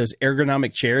you had those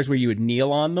ergonomic chairs where you would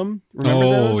kneel on them. Remember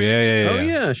those? Yeah. Oh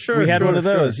yeah, sure. We had one of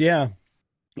those. Yeah.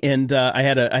 And I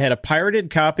had a pirated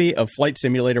copy of Flight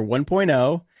Simulator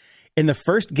 1.0. And the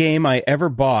first game I ever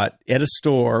bought at a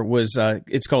store was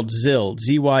it's called Zyll,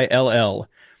 Zyll.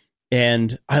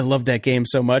 And I loved that game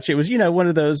so much. It was, one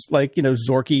of those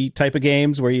Zorky type of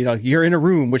games where you're in a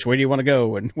room, which way do you want to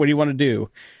go and what do you want to do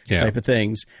type of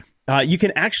things. You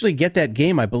can actually get that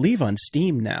game, I believe, on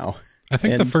Steam now. I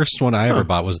think the first one I ever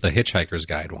bought was the Hitchhiker's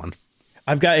Guide one.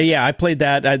 I played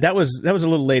that. That was a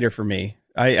little later for me.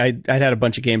 I'd had a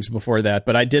bunch of games before that,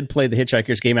 but I did play the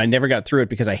Hitchhiker's game. I never got through it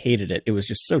because I hated it. It was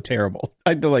just so terrible.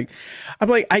 It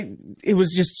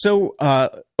was just so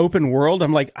open world.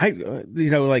 I'm like,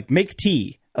 make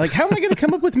tea. Like, how am I going to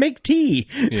come up with make tea?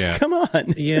 Yeah. Come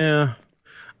on. Yeah.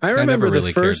 I remember never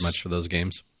really cared much for those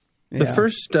games. The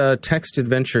first text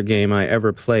adventure game I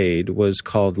ever played was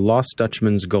called Lost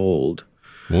Dutchman's Gold.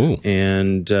 Ooh.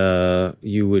 And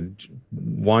you would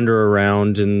wander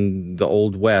around in the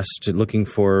Old West looking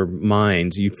for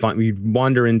mines. You'd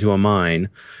wander into a mine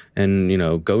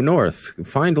and, go north,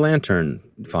 find lantern,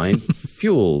 find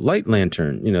fuel, light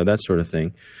lantern, that sort of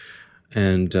thing.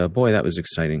 And boy, that was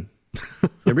exciting.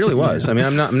 It really was. I mean,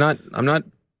 I'm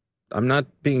not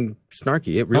being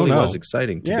snarky. It really was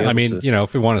exciting. To be able to...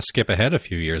 if we want to skip ahead a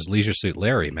few years, Leisure Suit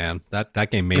Larry, man, that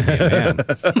game made me a man.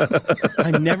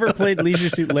 I never played Leisure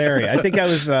Suit Larry. I think I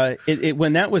was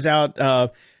when that was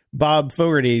out. Bob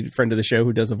Fogarty, friend of the show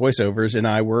who does the voiceovers, and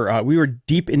I were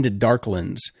deep into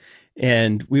Darklands,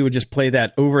 and we would just play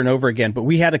that over and over again. But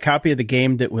we had a copy of the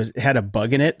game that had a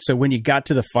bug in it, so when you got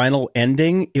to the final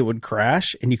ending, it would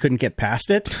crash and you couldn't get past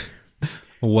it.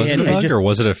 Was it a bug or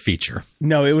was it a feature?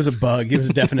 No, it was a bug. It was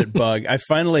a definite bug. I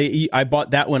bought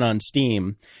that one on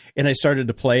Steam and I started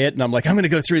to play it and I'm like, I'm going to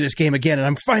go through this game again and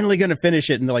I'm finally going to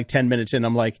finish it. And like 10 minutes in,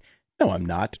 I'm like, no, I'm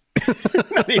not.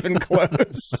 Not even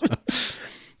close.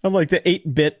 I'm like the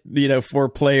 8-bit,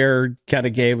 4-player kind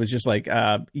of game was just like,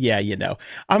 I'm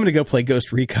going to go play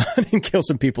Ghost Recon and kill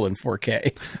some people in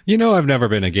 4K. I've never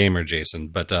been a gamer, Jason,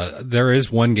 but there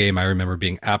is one game I remember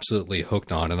being absolutely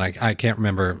hooked on, and I can't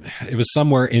remember. It was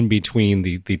somewhere in between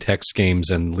the text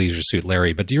games and Leisure Suit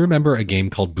Larry, but do you remember a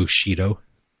game called Bushido?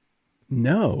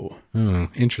 No.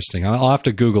 Interesting. I'll have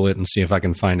to Google it and see if I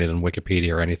can find it on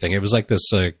Wikipedia or anything. It was like this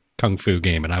kung fu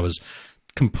game, and I was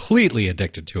completely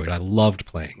addicted to it. I loved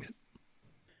playing it.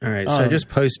 All right, so I just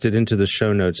posted into the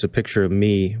show notes a picture of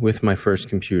me with my first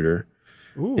computer.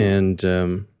 Ooh. And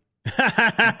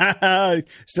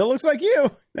still looks like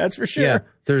you. That's for sure. Yeah,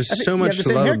 there's so much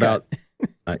to love about.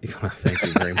 Thank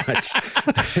you very much.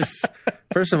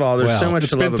 First of all, there's so much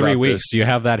to love about this. It's been 3 weeks. Do you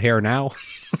have that hair now?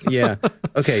 Yeah.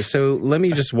 Okay, so let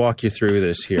me just walk you through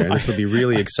this here. And this will be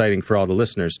really exciting for all the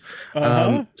listeners.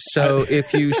 So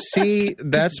if you see,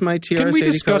 that's my TRS-80 Can we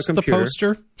discuss the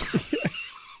poster?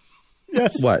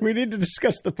 Yes. What? We need to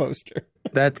discuss the poster.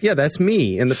 That's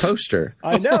me in the poster.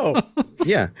 I know.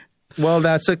 Yeah. Well,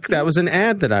 that was an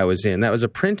ad that I was in. That was a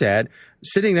print ad.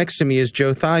 Sitting next to me is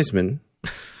Joe Theismann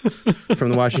from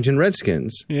the Washington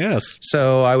Redskins. Yes.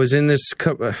 So I was in this,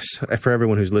 for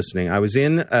everyone who's listening, I was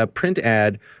in a print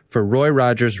ad for Roy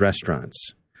Rogers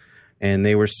Restaurants, and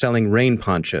they were selling rain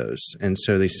ponchos. And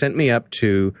so they sent me up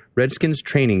to Redskins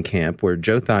training camp where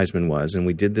Joe Theismann was, and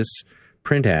we did this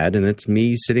print ad, and it's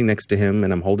me sitting next to him,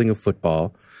 and I'm holding a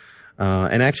football.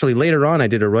 And actually later on, I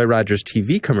did a Roy Rogers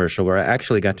TV commercial where I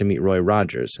actually got to meet Roy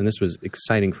Rogers, and this was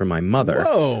exciting for my mother.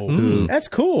 Whoa, that's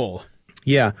cool.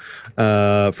 Yeah,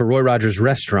 for Roy Rogers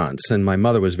Restaurants, and my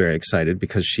mother was very excited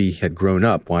because she had grown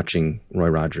up watching Roy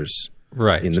Rogers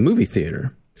in the movie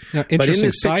theater. Now,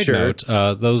 interesting side note,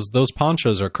 those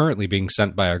ponchos are currently being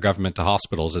sent by our government to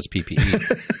hospitals as PPE.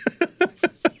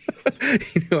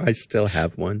 I still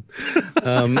have one.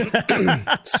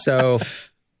 So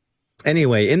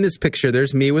anyway, in this picture,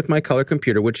 there's me with my color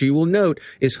computer, which you will note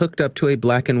is hooked up to a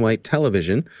black and white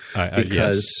television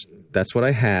because that's what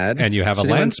I had. And you have a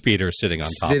land speeder sitting on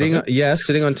top of it. Yes,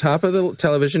 sitting on top of the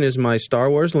television is my Star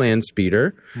Wars land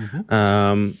speeder,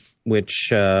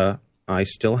 which I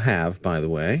still have, by the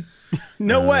way.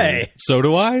 No way. So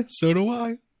do I.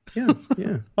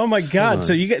 Yeah. Oh my God!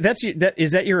 So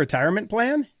is that your retirement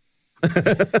plan?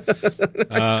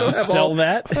 I still have sell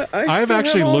that. I've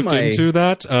actually looked into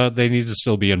that. They need to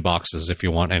still be in boxes if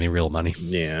you want any real money.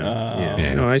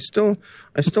 Yeah. No, I still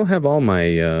have all my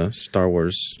original Star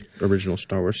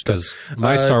Wars stuff. Because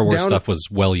my Star Wars stuff was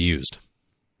well used.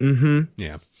 Mm-hmm.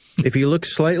 Yeah. If you look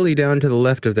slightly down to the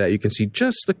left of that, you can see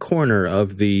just the corner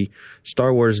of the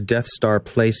Star Wars Death Star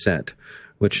playset,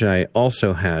 which I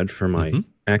also had for my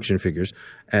action figures.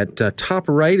 At top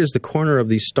right is the corner of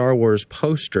the Star Wars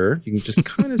poster. You can just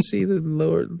kind of see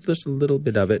just a little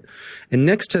bit of it. And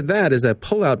next to that is a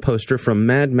pull-out poster from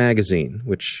Mad Magazine,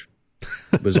 which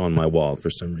was on my wall for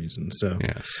some reason. So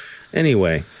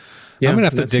anyway. Yeah, I'm going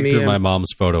to have to dig through my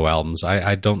mom's photo albums.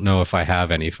 I don't know if I have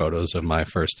any photos of my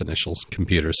first initial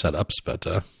computer setups, but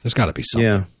there's got to be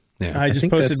something. Yeah. I just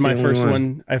posted my first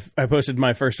one. I posted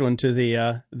my first one to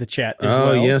the chat as well.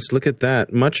 Oh, yes. Look at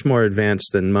that. Much more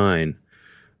advanced than mine.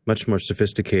 Much more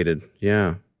sophisticated.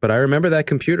 Yeah. But I remember that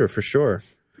computer for sure.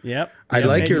 Yep. I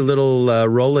like your little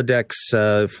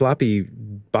Rolodex floppy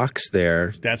box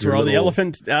there. That's where all the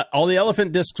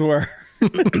elephant discs were.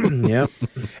 Yeah.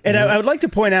 And I would like to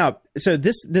point out, so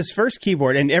this first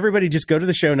keyboard, and everybody just go to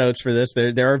the show notes for this.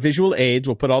 There are visual aids.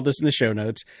 We'll put all this in the show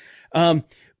notes.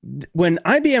 When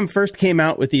IBM first came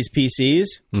out with these PCs,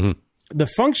 the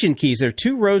function keys, there are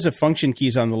 2 rows of function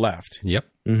keys on the left. Yep.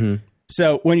 Mm-hmm.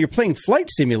 So when you're playing Flight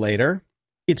Simulator,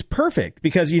 it's perfect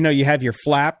because, you have your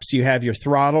flaps, you have your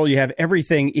throttle, you have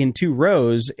everything in 2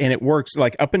 rows, and it works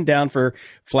like up and down for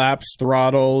flaps,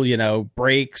 throttle,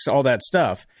 brakes, all that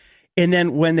stuff. And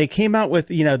then when they came out with,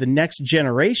 the next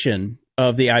generation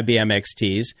of the IBM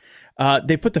XTs,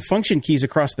 they put the function keys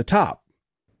across the top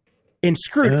and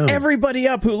screwed everybody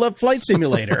up who loved Flight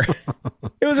Simulator.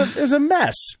 It was a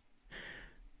mess.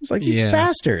 It's like, you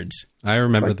bastards. I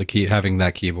remember having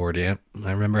that keyboard, I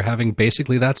remember having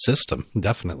basically that system,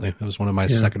 definitely. It was one of my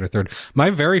second or third. My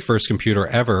very first computer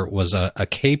ever was a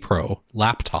K-Pro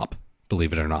laptop,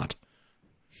 believe it or not.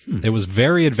 It was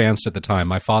very advanced at the time.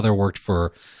 My father worked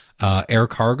for air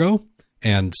cargo,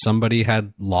 and somebody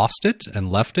had lost it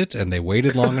and left it, and they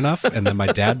waited long enough, and then my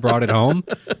dad brought it home.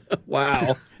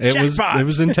 Wow. It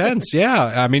was intense.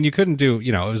 Yeah. I mean, you couldn't do,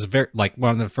 it was very like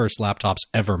one of the first laptops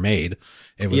ever made.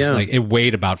 It was like, it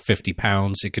weighed about 50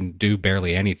 pounds. It can do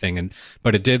barely anything.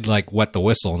 But it did like wet the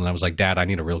whistle. And I was like, Dad, I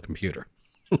need a real computer.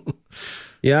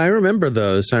 Yeah, I remember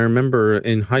those. I remember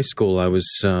in high school, I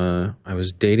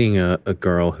was dating a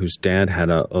girl whose dad had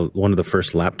one of the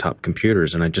first laptop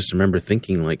computers. And I just remember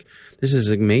thinking like, this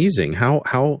is amazing.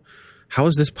 How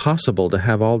is this possible to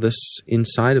have all this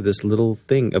inside of this little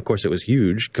thing? Of course, it was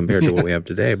huge compared to what we have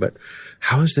today, but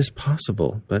how is this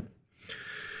possible? But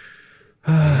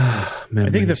I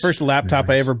think the first laptop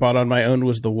I ever bought on my own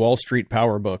was the Wall Street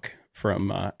PowerBook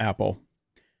from Apple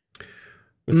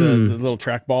with the little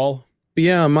trackball.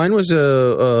 Yeah, mine was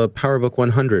a PowerBook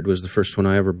 100 was the first one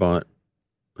I ever bought.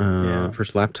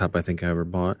 First laptop I think I ever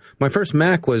bought. My first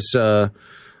Mac was an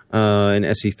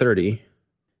SE30.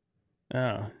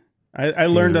 Oh. I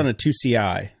learned on a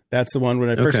 2CI. That's the one when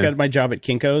I first got my job at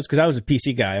Kinko's, because I was a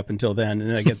PC guy up until then, and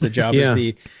then I get the job as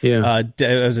I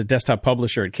was a desktop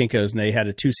publisher at Kinko's, and they had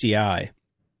a 2CI.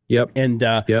 Yep. And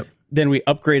then we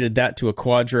upgraded that to a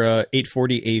Quadra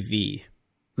 840 AV.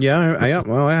 Yeah, I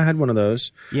had one of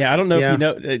those. Yeah, I don't know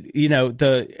if you know,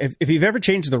 if you've ever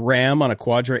changed the RAM on a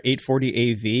Quadra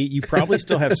 840 AV, you probably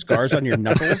still have scars on your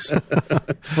knuckles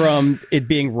from it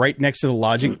being right next to the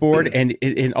logic board,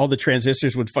 and all the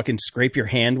transistors would fucking scrape your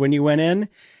hand when you went in.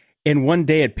 And one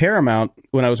day at Paramount,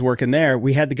 when I was working there,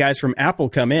 we had the guys from Apple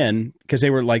come in because they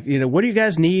were like, what do you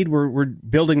guys need? We're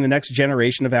building the next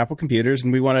generation of Apple computers,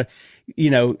 and we want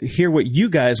to, hear what you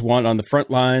guys want on the front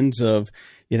lines of,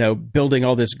 building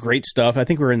all this great stuff. I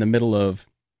think we were in the middle of,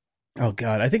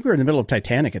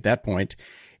 Titanic at that point.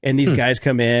 And these guys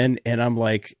come in, and I'm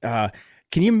like,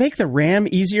 can you make the RAM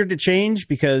easier to change?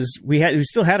 Because we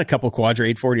still had a couple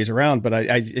Quadra 840s around, but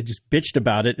I just bitched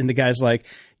about it. And the guy's like,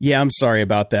 yeah, I'm sorry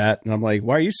about that. And I'm like,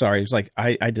 why are you sorry? He's like,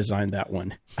 I designed that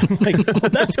one. I'm like, oh,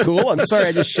 that's cool. I'm sorry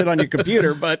I just shit on your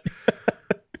computer, but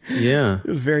yeah, it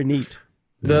was very neat.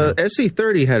 The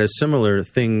SE30 had a similar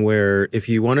thing where if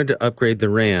you wanted to upgrade the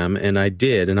RAM, and I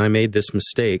did, and I made this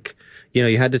mistake,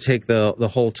 you had to take the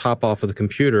whole top off of the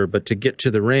computer, but to get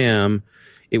to the RAM,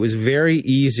 it was very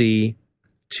easy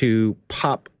to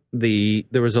pop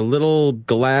there was a little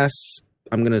glass,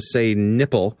 I'm going to say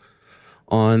nipple,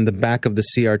 on the back of the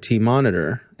CRT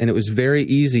monitor, and it was very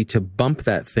easy to bump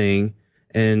that thing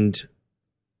and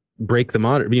break the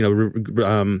monitor,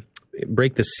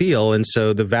 break the seal, and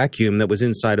so the vacuum that was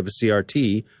inside of a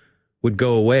CRT would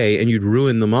go away, and you'd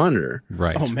ruin the monitor.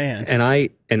 Right. Oh man. And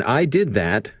I did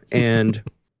that, and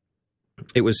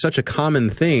it was such a common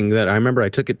thing that I remember I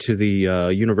took it to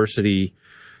the university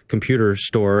computer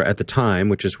store at the time,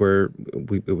 which is where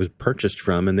it was purchased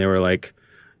from, and they were like,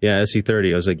 yeah,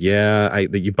 SE30. I was like, yeah,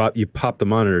 you popped the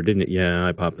monitor, didn't it? Yeah,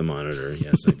 I popped the monitor.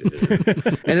 Yes, I did.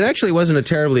 And it actually wasn't a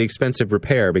terribly expensive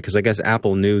repair because I guess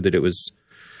Apple knew that it was,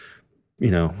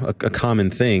 a common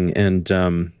thing. And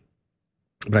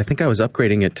but I think I was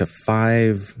upgrading it to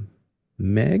 5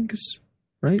 megs,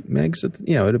 right? Megs?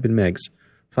 It would have been megs.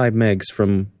 5 megs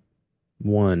from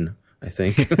 1. I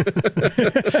think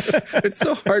it's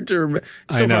so hard to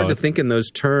hard to think in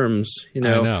those terms. I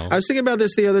know. I was thinking about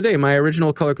this the other day. My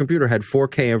original color computer had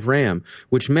 4K of RAM,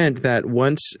 which meant that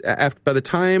by the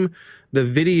time the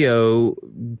video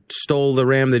stole the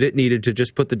RAM that it needed to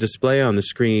just put the display on the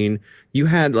screen, you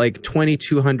had like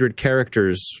 2,200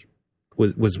 characters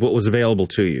was what was available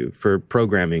to you for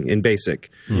programming in BASIC.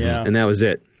 Yeah, and that was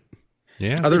it.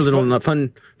 Yeah. Other little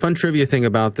fun trivia thing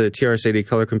about the TRS-80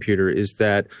 color computer is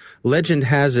that legend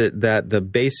has it that the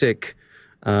BASIC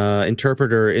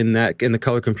interpreter in the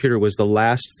color computer was the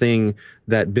last thing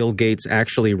that Bill Gates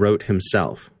actually wrote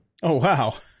himself. Oh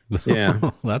wow.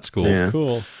 Yeah. That's cool. Yeah. That's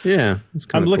cool. Yeah.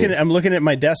 I'm looking at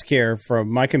my desk here from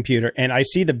my computer, and I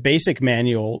see the BASIC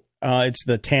manual. It's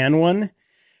the tan one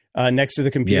next to the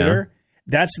computer. Yeah.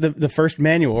 That's the first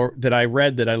manual that I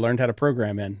read that I learned how to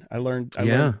program in. I learned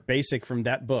BASIC from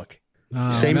that book.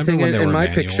 Same thing in my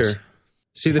picture.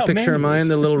 See the picture of mine,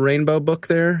 the little rainbow book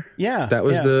there? Yeah. That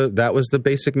was the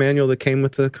BASIC manual that came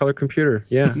with the color computer.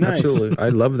 Yeah, nice. Absolutely. I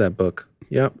love that book.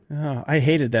 Yep. Oh, I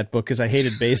hated that book because I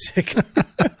hated BASIC.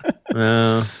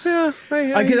 I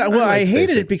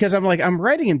hated it because I'm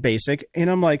writing in BASIC, and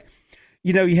I'm like,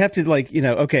 you have to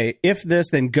okay, if this,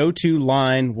 then go to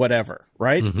line whatever,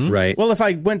 right? Mm-hmm. Right. Well, if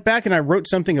I went back and I wrote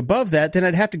something above that, then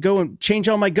I'd have to go and change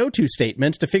all my go-to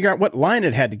statements to figure out what line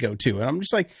it had to go to. And I'm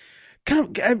just like,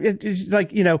 it's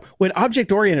like, when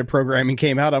object-oriented programming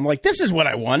came out, I'm like, this is what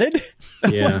I wanted.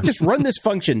 Yeah. Just run this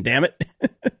function, damn it.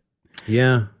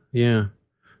 Yeah.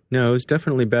 No, it was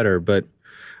definitely better. But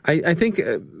I think,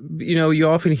 you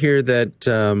often hear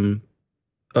that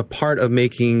a part of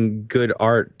making good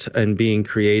art and being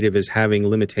creative is having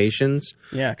limitations.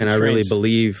 Yeah, and I really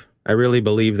believe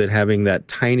that having that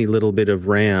tiny little bit of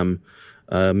RAM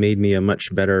made me a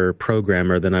much better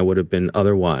programmer than I would have been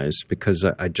otherwise. Because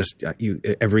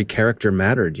every character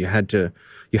mattered. You had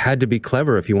to be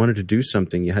clever if you wanted to do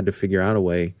something. You had to figure out a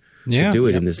way to do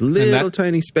it in this little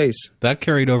tiny space. That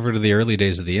carried over to the early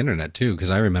days of the internet too, because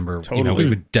I remember, we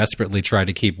would desperately try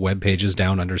to keep web pages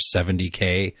down under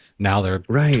 70K. Now they're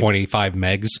 25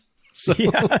 megs. So.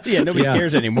 Yeah, nobody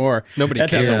cares anymore.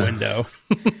 That's cares. out the window.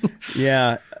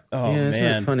 Yeah. Oh, yeah, isn't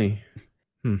that funny?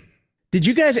 Did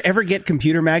you guys ever get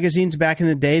computer magazines back in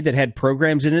the day that had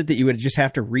programs in it that you would just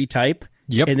have to retype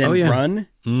and then run?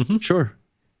 Mm-hmm. Sure.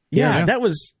 Yeah, that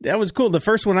was cool. The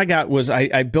first one I got was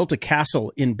I built a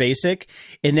castle in BASIC,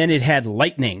 and then it had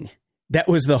lightning. That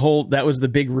was the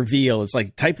big reveal. It's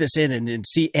like, type this in and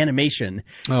see animation.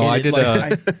 Oh, I did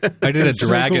a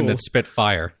dragon that spit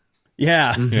fire.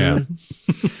 Yeah. Mm-hmm. Yeah.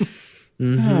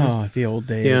 Mm-hmm. Oh, the old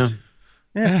days.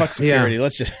 Yeah, fuck security.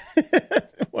 Let's just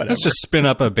whatever. Let's just spin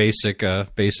up a basic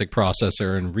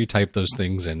processor and retype those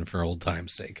things in for old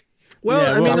time's sake. Well,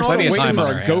 Yeah, I mean, we're plenty of waiting time for on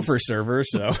our our hands. Gopher server,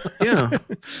 so yeah,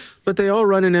 but they all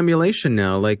run in emulation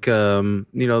now. Like, the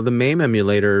MAME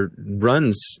emulator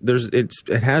runs. It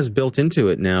has built into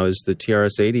it now is the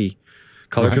TRS-80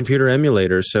 color Right. computer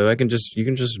emulator. So you can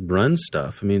just run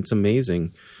stuff. I mean, it's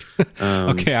amazing.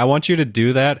 Okay, I want you to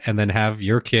do that and then have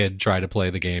your kid try to play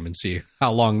the game and see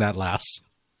how long that lasts.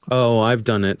 Oh, I've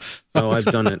done it.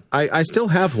 I still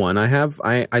have one.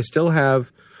 I still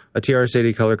have a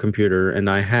TRS-80 color computer, and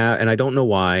I don't know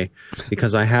why,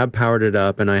 because I have powered it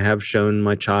up and I have shown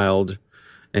my child,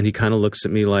 and he kind of looks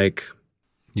at me like,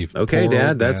 You "Okay, poor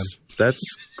Dad, old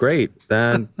that's great.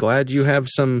 I'm glad you have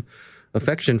some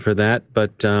affection for that,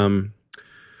 but I'm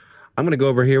going to go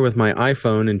over here with my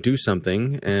iPhone and do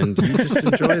something, and you just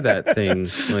enjoy that thing."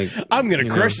 Like, I'm gonna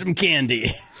crush some candy.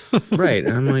 right?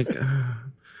 And I'm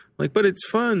like, but it's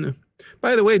fun.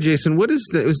 By the way, Jason, what is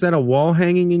that? Is that a wall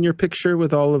hanging in your picture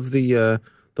with all of the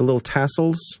little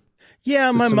tassels?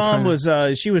 Yeah, my some mom kind of-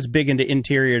 was she was big into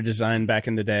interior design back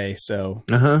in the day, so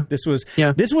this was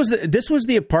Yeah. this was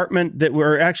the apartment that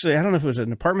we're actually, I don't know if it was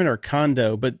an apartment or a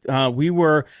condo, but we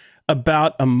were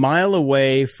about a mile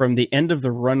away from the end of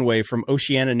the runway from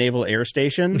Oceana Naval Air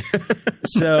Station.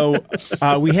 So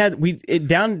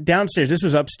downstairs. This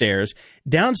was upstairs.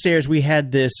 Downstairs we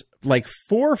had this like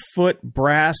 4-foot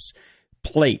brass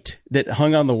plate that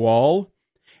hung on the wall.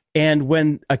 And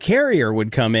when a carrier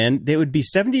would come in, there would be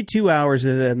 72 hours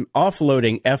of them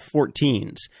offloading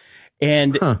F-14s.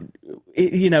 And,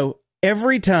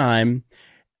 every time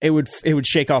it would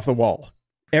shake off the wall.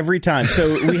 Every time.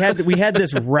 So we had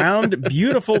this round,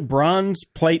 beautiful bronze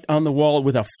plate on the wall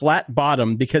with a flat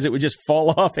bottom because it would just fall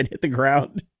off and hit the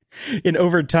ground. And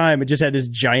over time, it just had this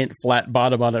giant flat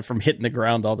bottom on it from hitting the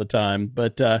ground all the time.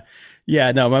 But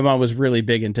my mom was really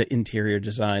big into interior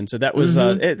design. So that was,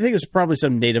 I think it was probably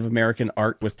some Native American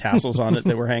art with tassels on it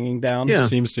that were hanging down. Yeah,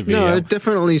 Seems to be, No, yeah. it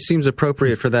definitely seems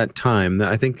appropriate for that time.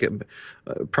 I think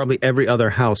probably every other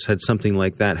house had something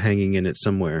like that hanging in it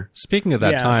somewhere. Speaking of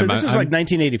that time, so this was I'm, like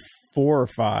 1984 or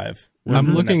 5. I'm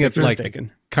when looking that at picture was like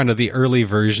taken. kind of the early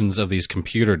versions of these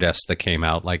computer desks that came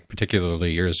out, like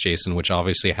particularly yours, Jason, which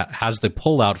obviously has the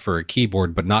pullout for a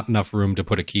keyboard, but not enough room to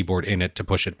put a keyboard in it to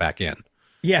push it back in.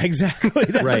 Yeah, exactly.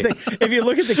 That's Right. the thing. If you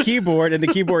look at the keyboard and the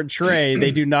keyboard tray, they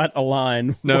do not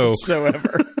align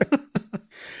whatsoever.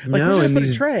 No, and and put a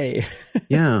these tray.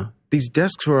 these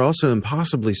desks were also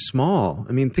impossibly small.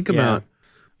 I mean, think about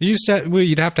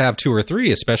You'd have to have 2 or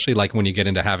 3, especially like when you get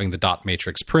into having the dot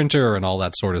matrix printer and all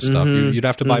that sort of stuff. You'd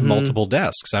have to buy multiple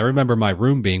desks. I remember my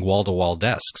room being wall-to-wall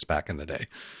desks back in the day.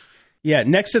 Yeah,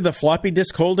 next to the floppy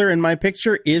disk holder in my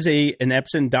picture is an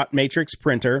Epson dot matrix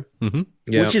printer,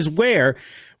 which is where,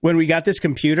 when we got this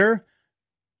computer,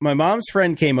 my mom's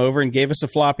friend came over and gave us a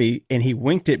floppy, and he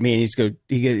winked at me, and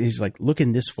he's like, "Look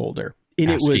in this folder,"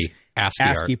 and it was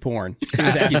ASCII porn. It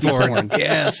was ASCII porn.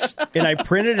 Yes. And I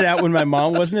printed it out when my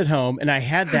mom wasn't at home, and I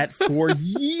had that for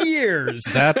years.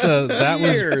 That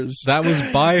was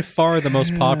by far the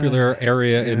most popular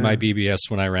area in my BBS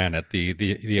when I ran it. The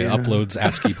uploads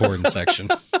ASCII porn section.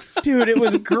 Dude, it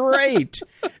was great.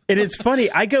 And it's funny.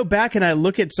 I go back and I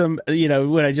look at some,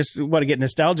 when I just want to get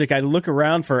nostalgic, I look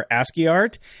around for ASCII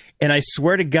art, and I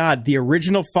swear to God, the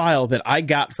original file that I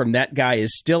got from that guy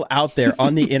is still out there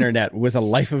on the internet with a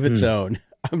life of its own.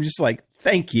 I'm just like,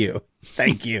 thank you.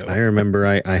 Thank you. I remember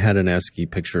I had an ASCII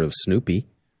picture of Snoopy.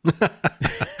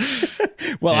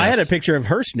 Well, I Yes. had a picture of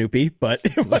her Snoopy, but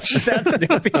it wasn't that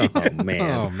Snoopy. Oh man.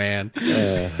 Oh, man.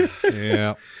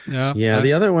 Yeah. Yeah,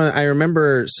 the other one, I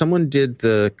remember someone did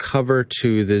the cover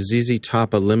to the ZZ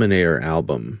Top Eliminator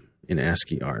album in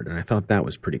ASCII art, and I thought that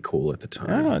was pretty cool at the time.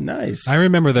 Oh, nice. I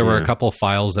remember there were a couple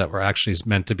files that were actually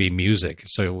meant to be music.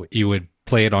 So you would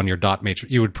play it on your dot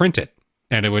matrix. You would print it,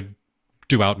 and it would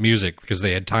do out music because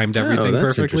they had timed everything that's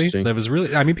perfectly. interesting. That was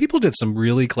really, I mean, people did some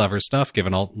really clever stuff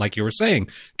given all, like you were saying,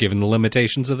 given the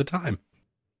limitations of the time.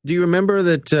 Do you remember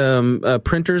that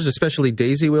printers, especially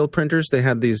daisy wheel printers, they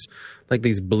had these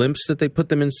blimps that they put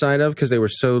them inside of because they were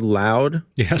so loud?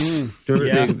 Yes. Do you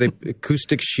remember the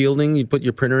acoustic shielding you'd put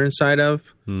your printer inside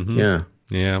of? Mm-hmm. Yeah.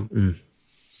 Yeah.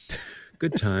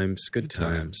 Good times. Good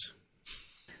times.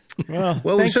 Well,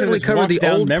 Well, we thanks for certainly this covered walk the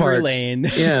down old memory part. lane.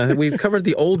 Yeah, we've covered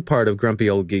the old part of Grumpy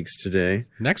Old Geeks today.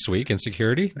 Next week in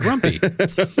security, grumpy.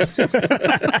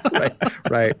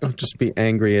 Right. I'll just be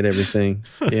angry at everything.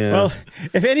 Yeah. Well,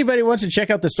 if anybody wants to check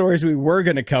out the stories we were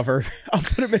going to cover, I'll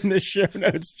put them in the show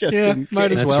notes just Yeah, in case.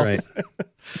 might as that's well. right.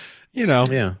 You know,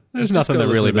 Yeah. there's Just nothing go that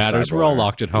listen really to the matters. We're all Cyberwire.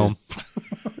 locked at home.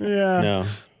 Yeah.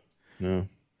 No.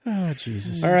 Oh,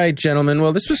 Jesus. All right, gentlemen.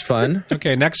 Well, this was fun.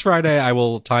 Okay, next Friday I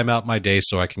will time out my day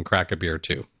so I can crack a beer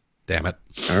too. Damn it.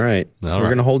 All right. All We're right.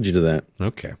 going to hold you to that.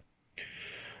 Okay.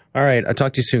 All right. I'll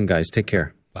talk to you soon, guys. Take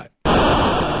care. Bye.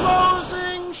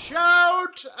 Closing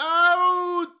shout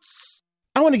outs.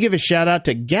 I want to give a shout out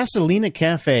to Gasolina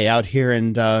Cafe out here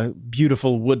in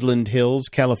beautiful Woodland Hills,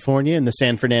 California, in the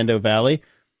San Fernando Valley.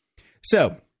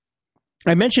 So,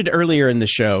 I mentioned earlier in the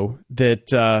show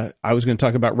that I was going to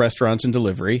talk about restaurants and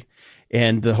delivery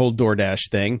and the whole DoorDash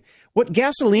thing. What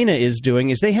Gasolina is doing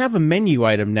is they have a menu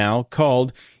item now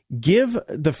called Give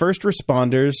the First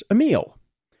Responders a Meal.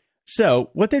 So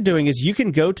what they're doing is you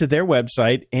can go to their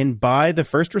website and buy the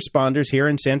first responders here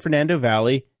in San Fernando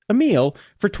Valley a meal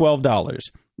for $12.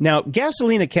 Now,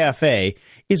 Gasolina Cafe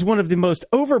is one of the most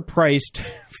overpriced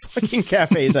fucking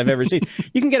cafes I've ever seen.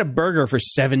 You can get a burger for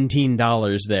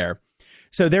 $17 there.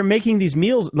 So they're making these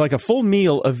meals, like a full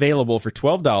meal, available for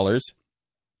 $12,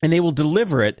 and they will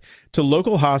deliver it to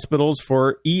local hospitals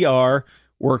for ER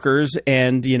workers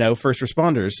and, first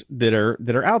responders that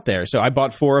are out there. So I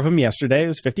bought 4 of them yesterday. It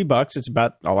was $50. It's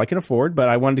about all I can afford, but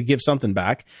I wanted to give something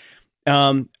back.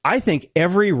 I think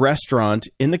every restaurant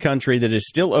in the country that is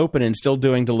still open and still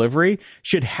doing delivery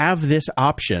should have this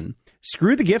option.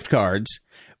 Screw the gift cards.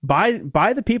 Buy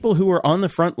the people who are on the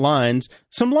front lines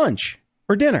some lunch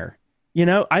or dinner.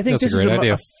 I think this is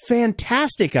a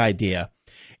fantastic idea.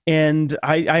 And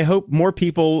I hope more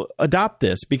people adopt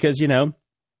this because,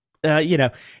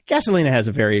 Gasolina has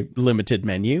a very limited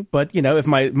menu. But, if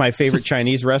my favorite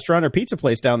Chinese restaurant or pizza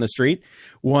place down the street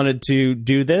wanted to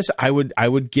do this, I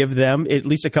would give them at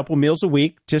least a couple meals a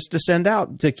week just to send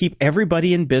out to keep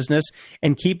everybody in business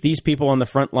and keep these people on the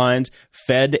front lines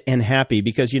fed and happy.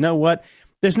 Because you know what?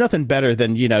 There's nothing better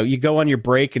than, you go on your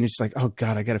break and it's like, oh,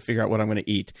 God, I got to figure out what I'm going to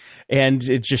eat. And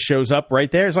it just shows up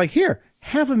right there. It's like, here,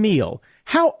 have a meal.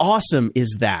 How awesome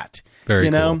is that?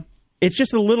 Very cool. It's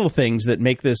just the little things that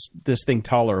make this thing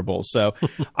tolerable. So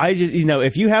I just,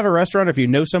 if you have a restaurant, if you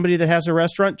know somebody that has a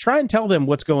restaurant, try and tell them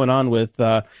what's going on with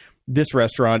this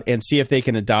restaurant and see if they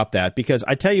can adopt that. Because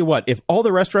I tell you what, if all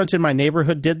the restaurants in my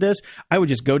neighborhood did this, I would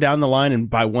just go down the line and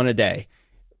buy one a day.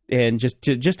 And just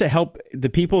to help the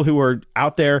people who are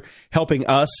out there helping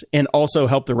us and also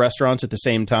help the restaurants at the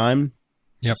same time.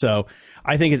 Yep. So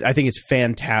I think it's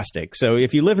fantastic. So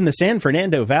if you live in the San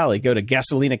Fernando Valley, go to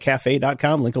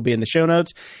gasolinacafe.com. Link will be in the show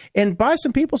notes and buy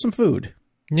some people some food.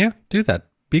 Yeah, do that.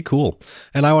 Be cool.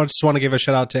 And I just want to give a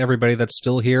shout out to everybody that's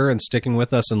still here and sticking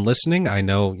with us and listening. I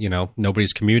know,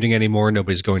 nobody's commuting anymore.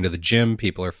 Nobody's going to the gym.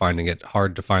 People are finding it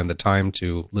hard to find the time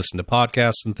to listen to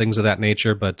podcasts and things of that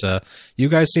nature. But you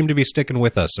guys seem to be sticking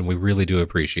with us, and we really do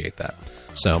appreciate that.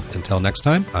 So until next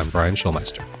time, I'm Brian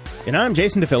Schulmeister. And I'm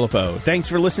Jason DeFilippo. Thanks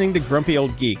for listening to Grumpy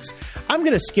Old Geeks. I'm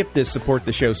going to skip this support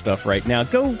the show stuff right now.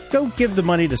 Go give the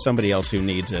money to somebody else who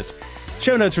needs it.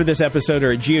 Show notes for this episode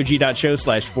are at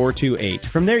gog.show/428.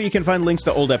 From there, you can find links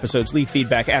to old episodes, leave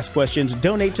feedback, ask questions,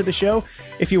 donate to the show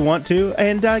if you want to,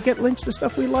 and get links to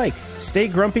stuff we like. Stay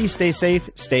grumpy, stay safe,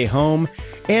 stay home,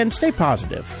 and stay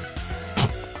positive.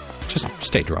 Just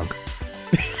stay drunk.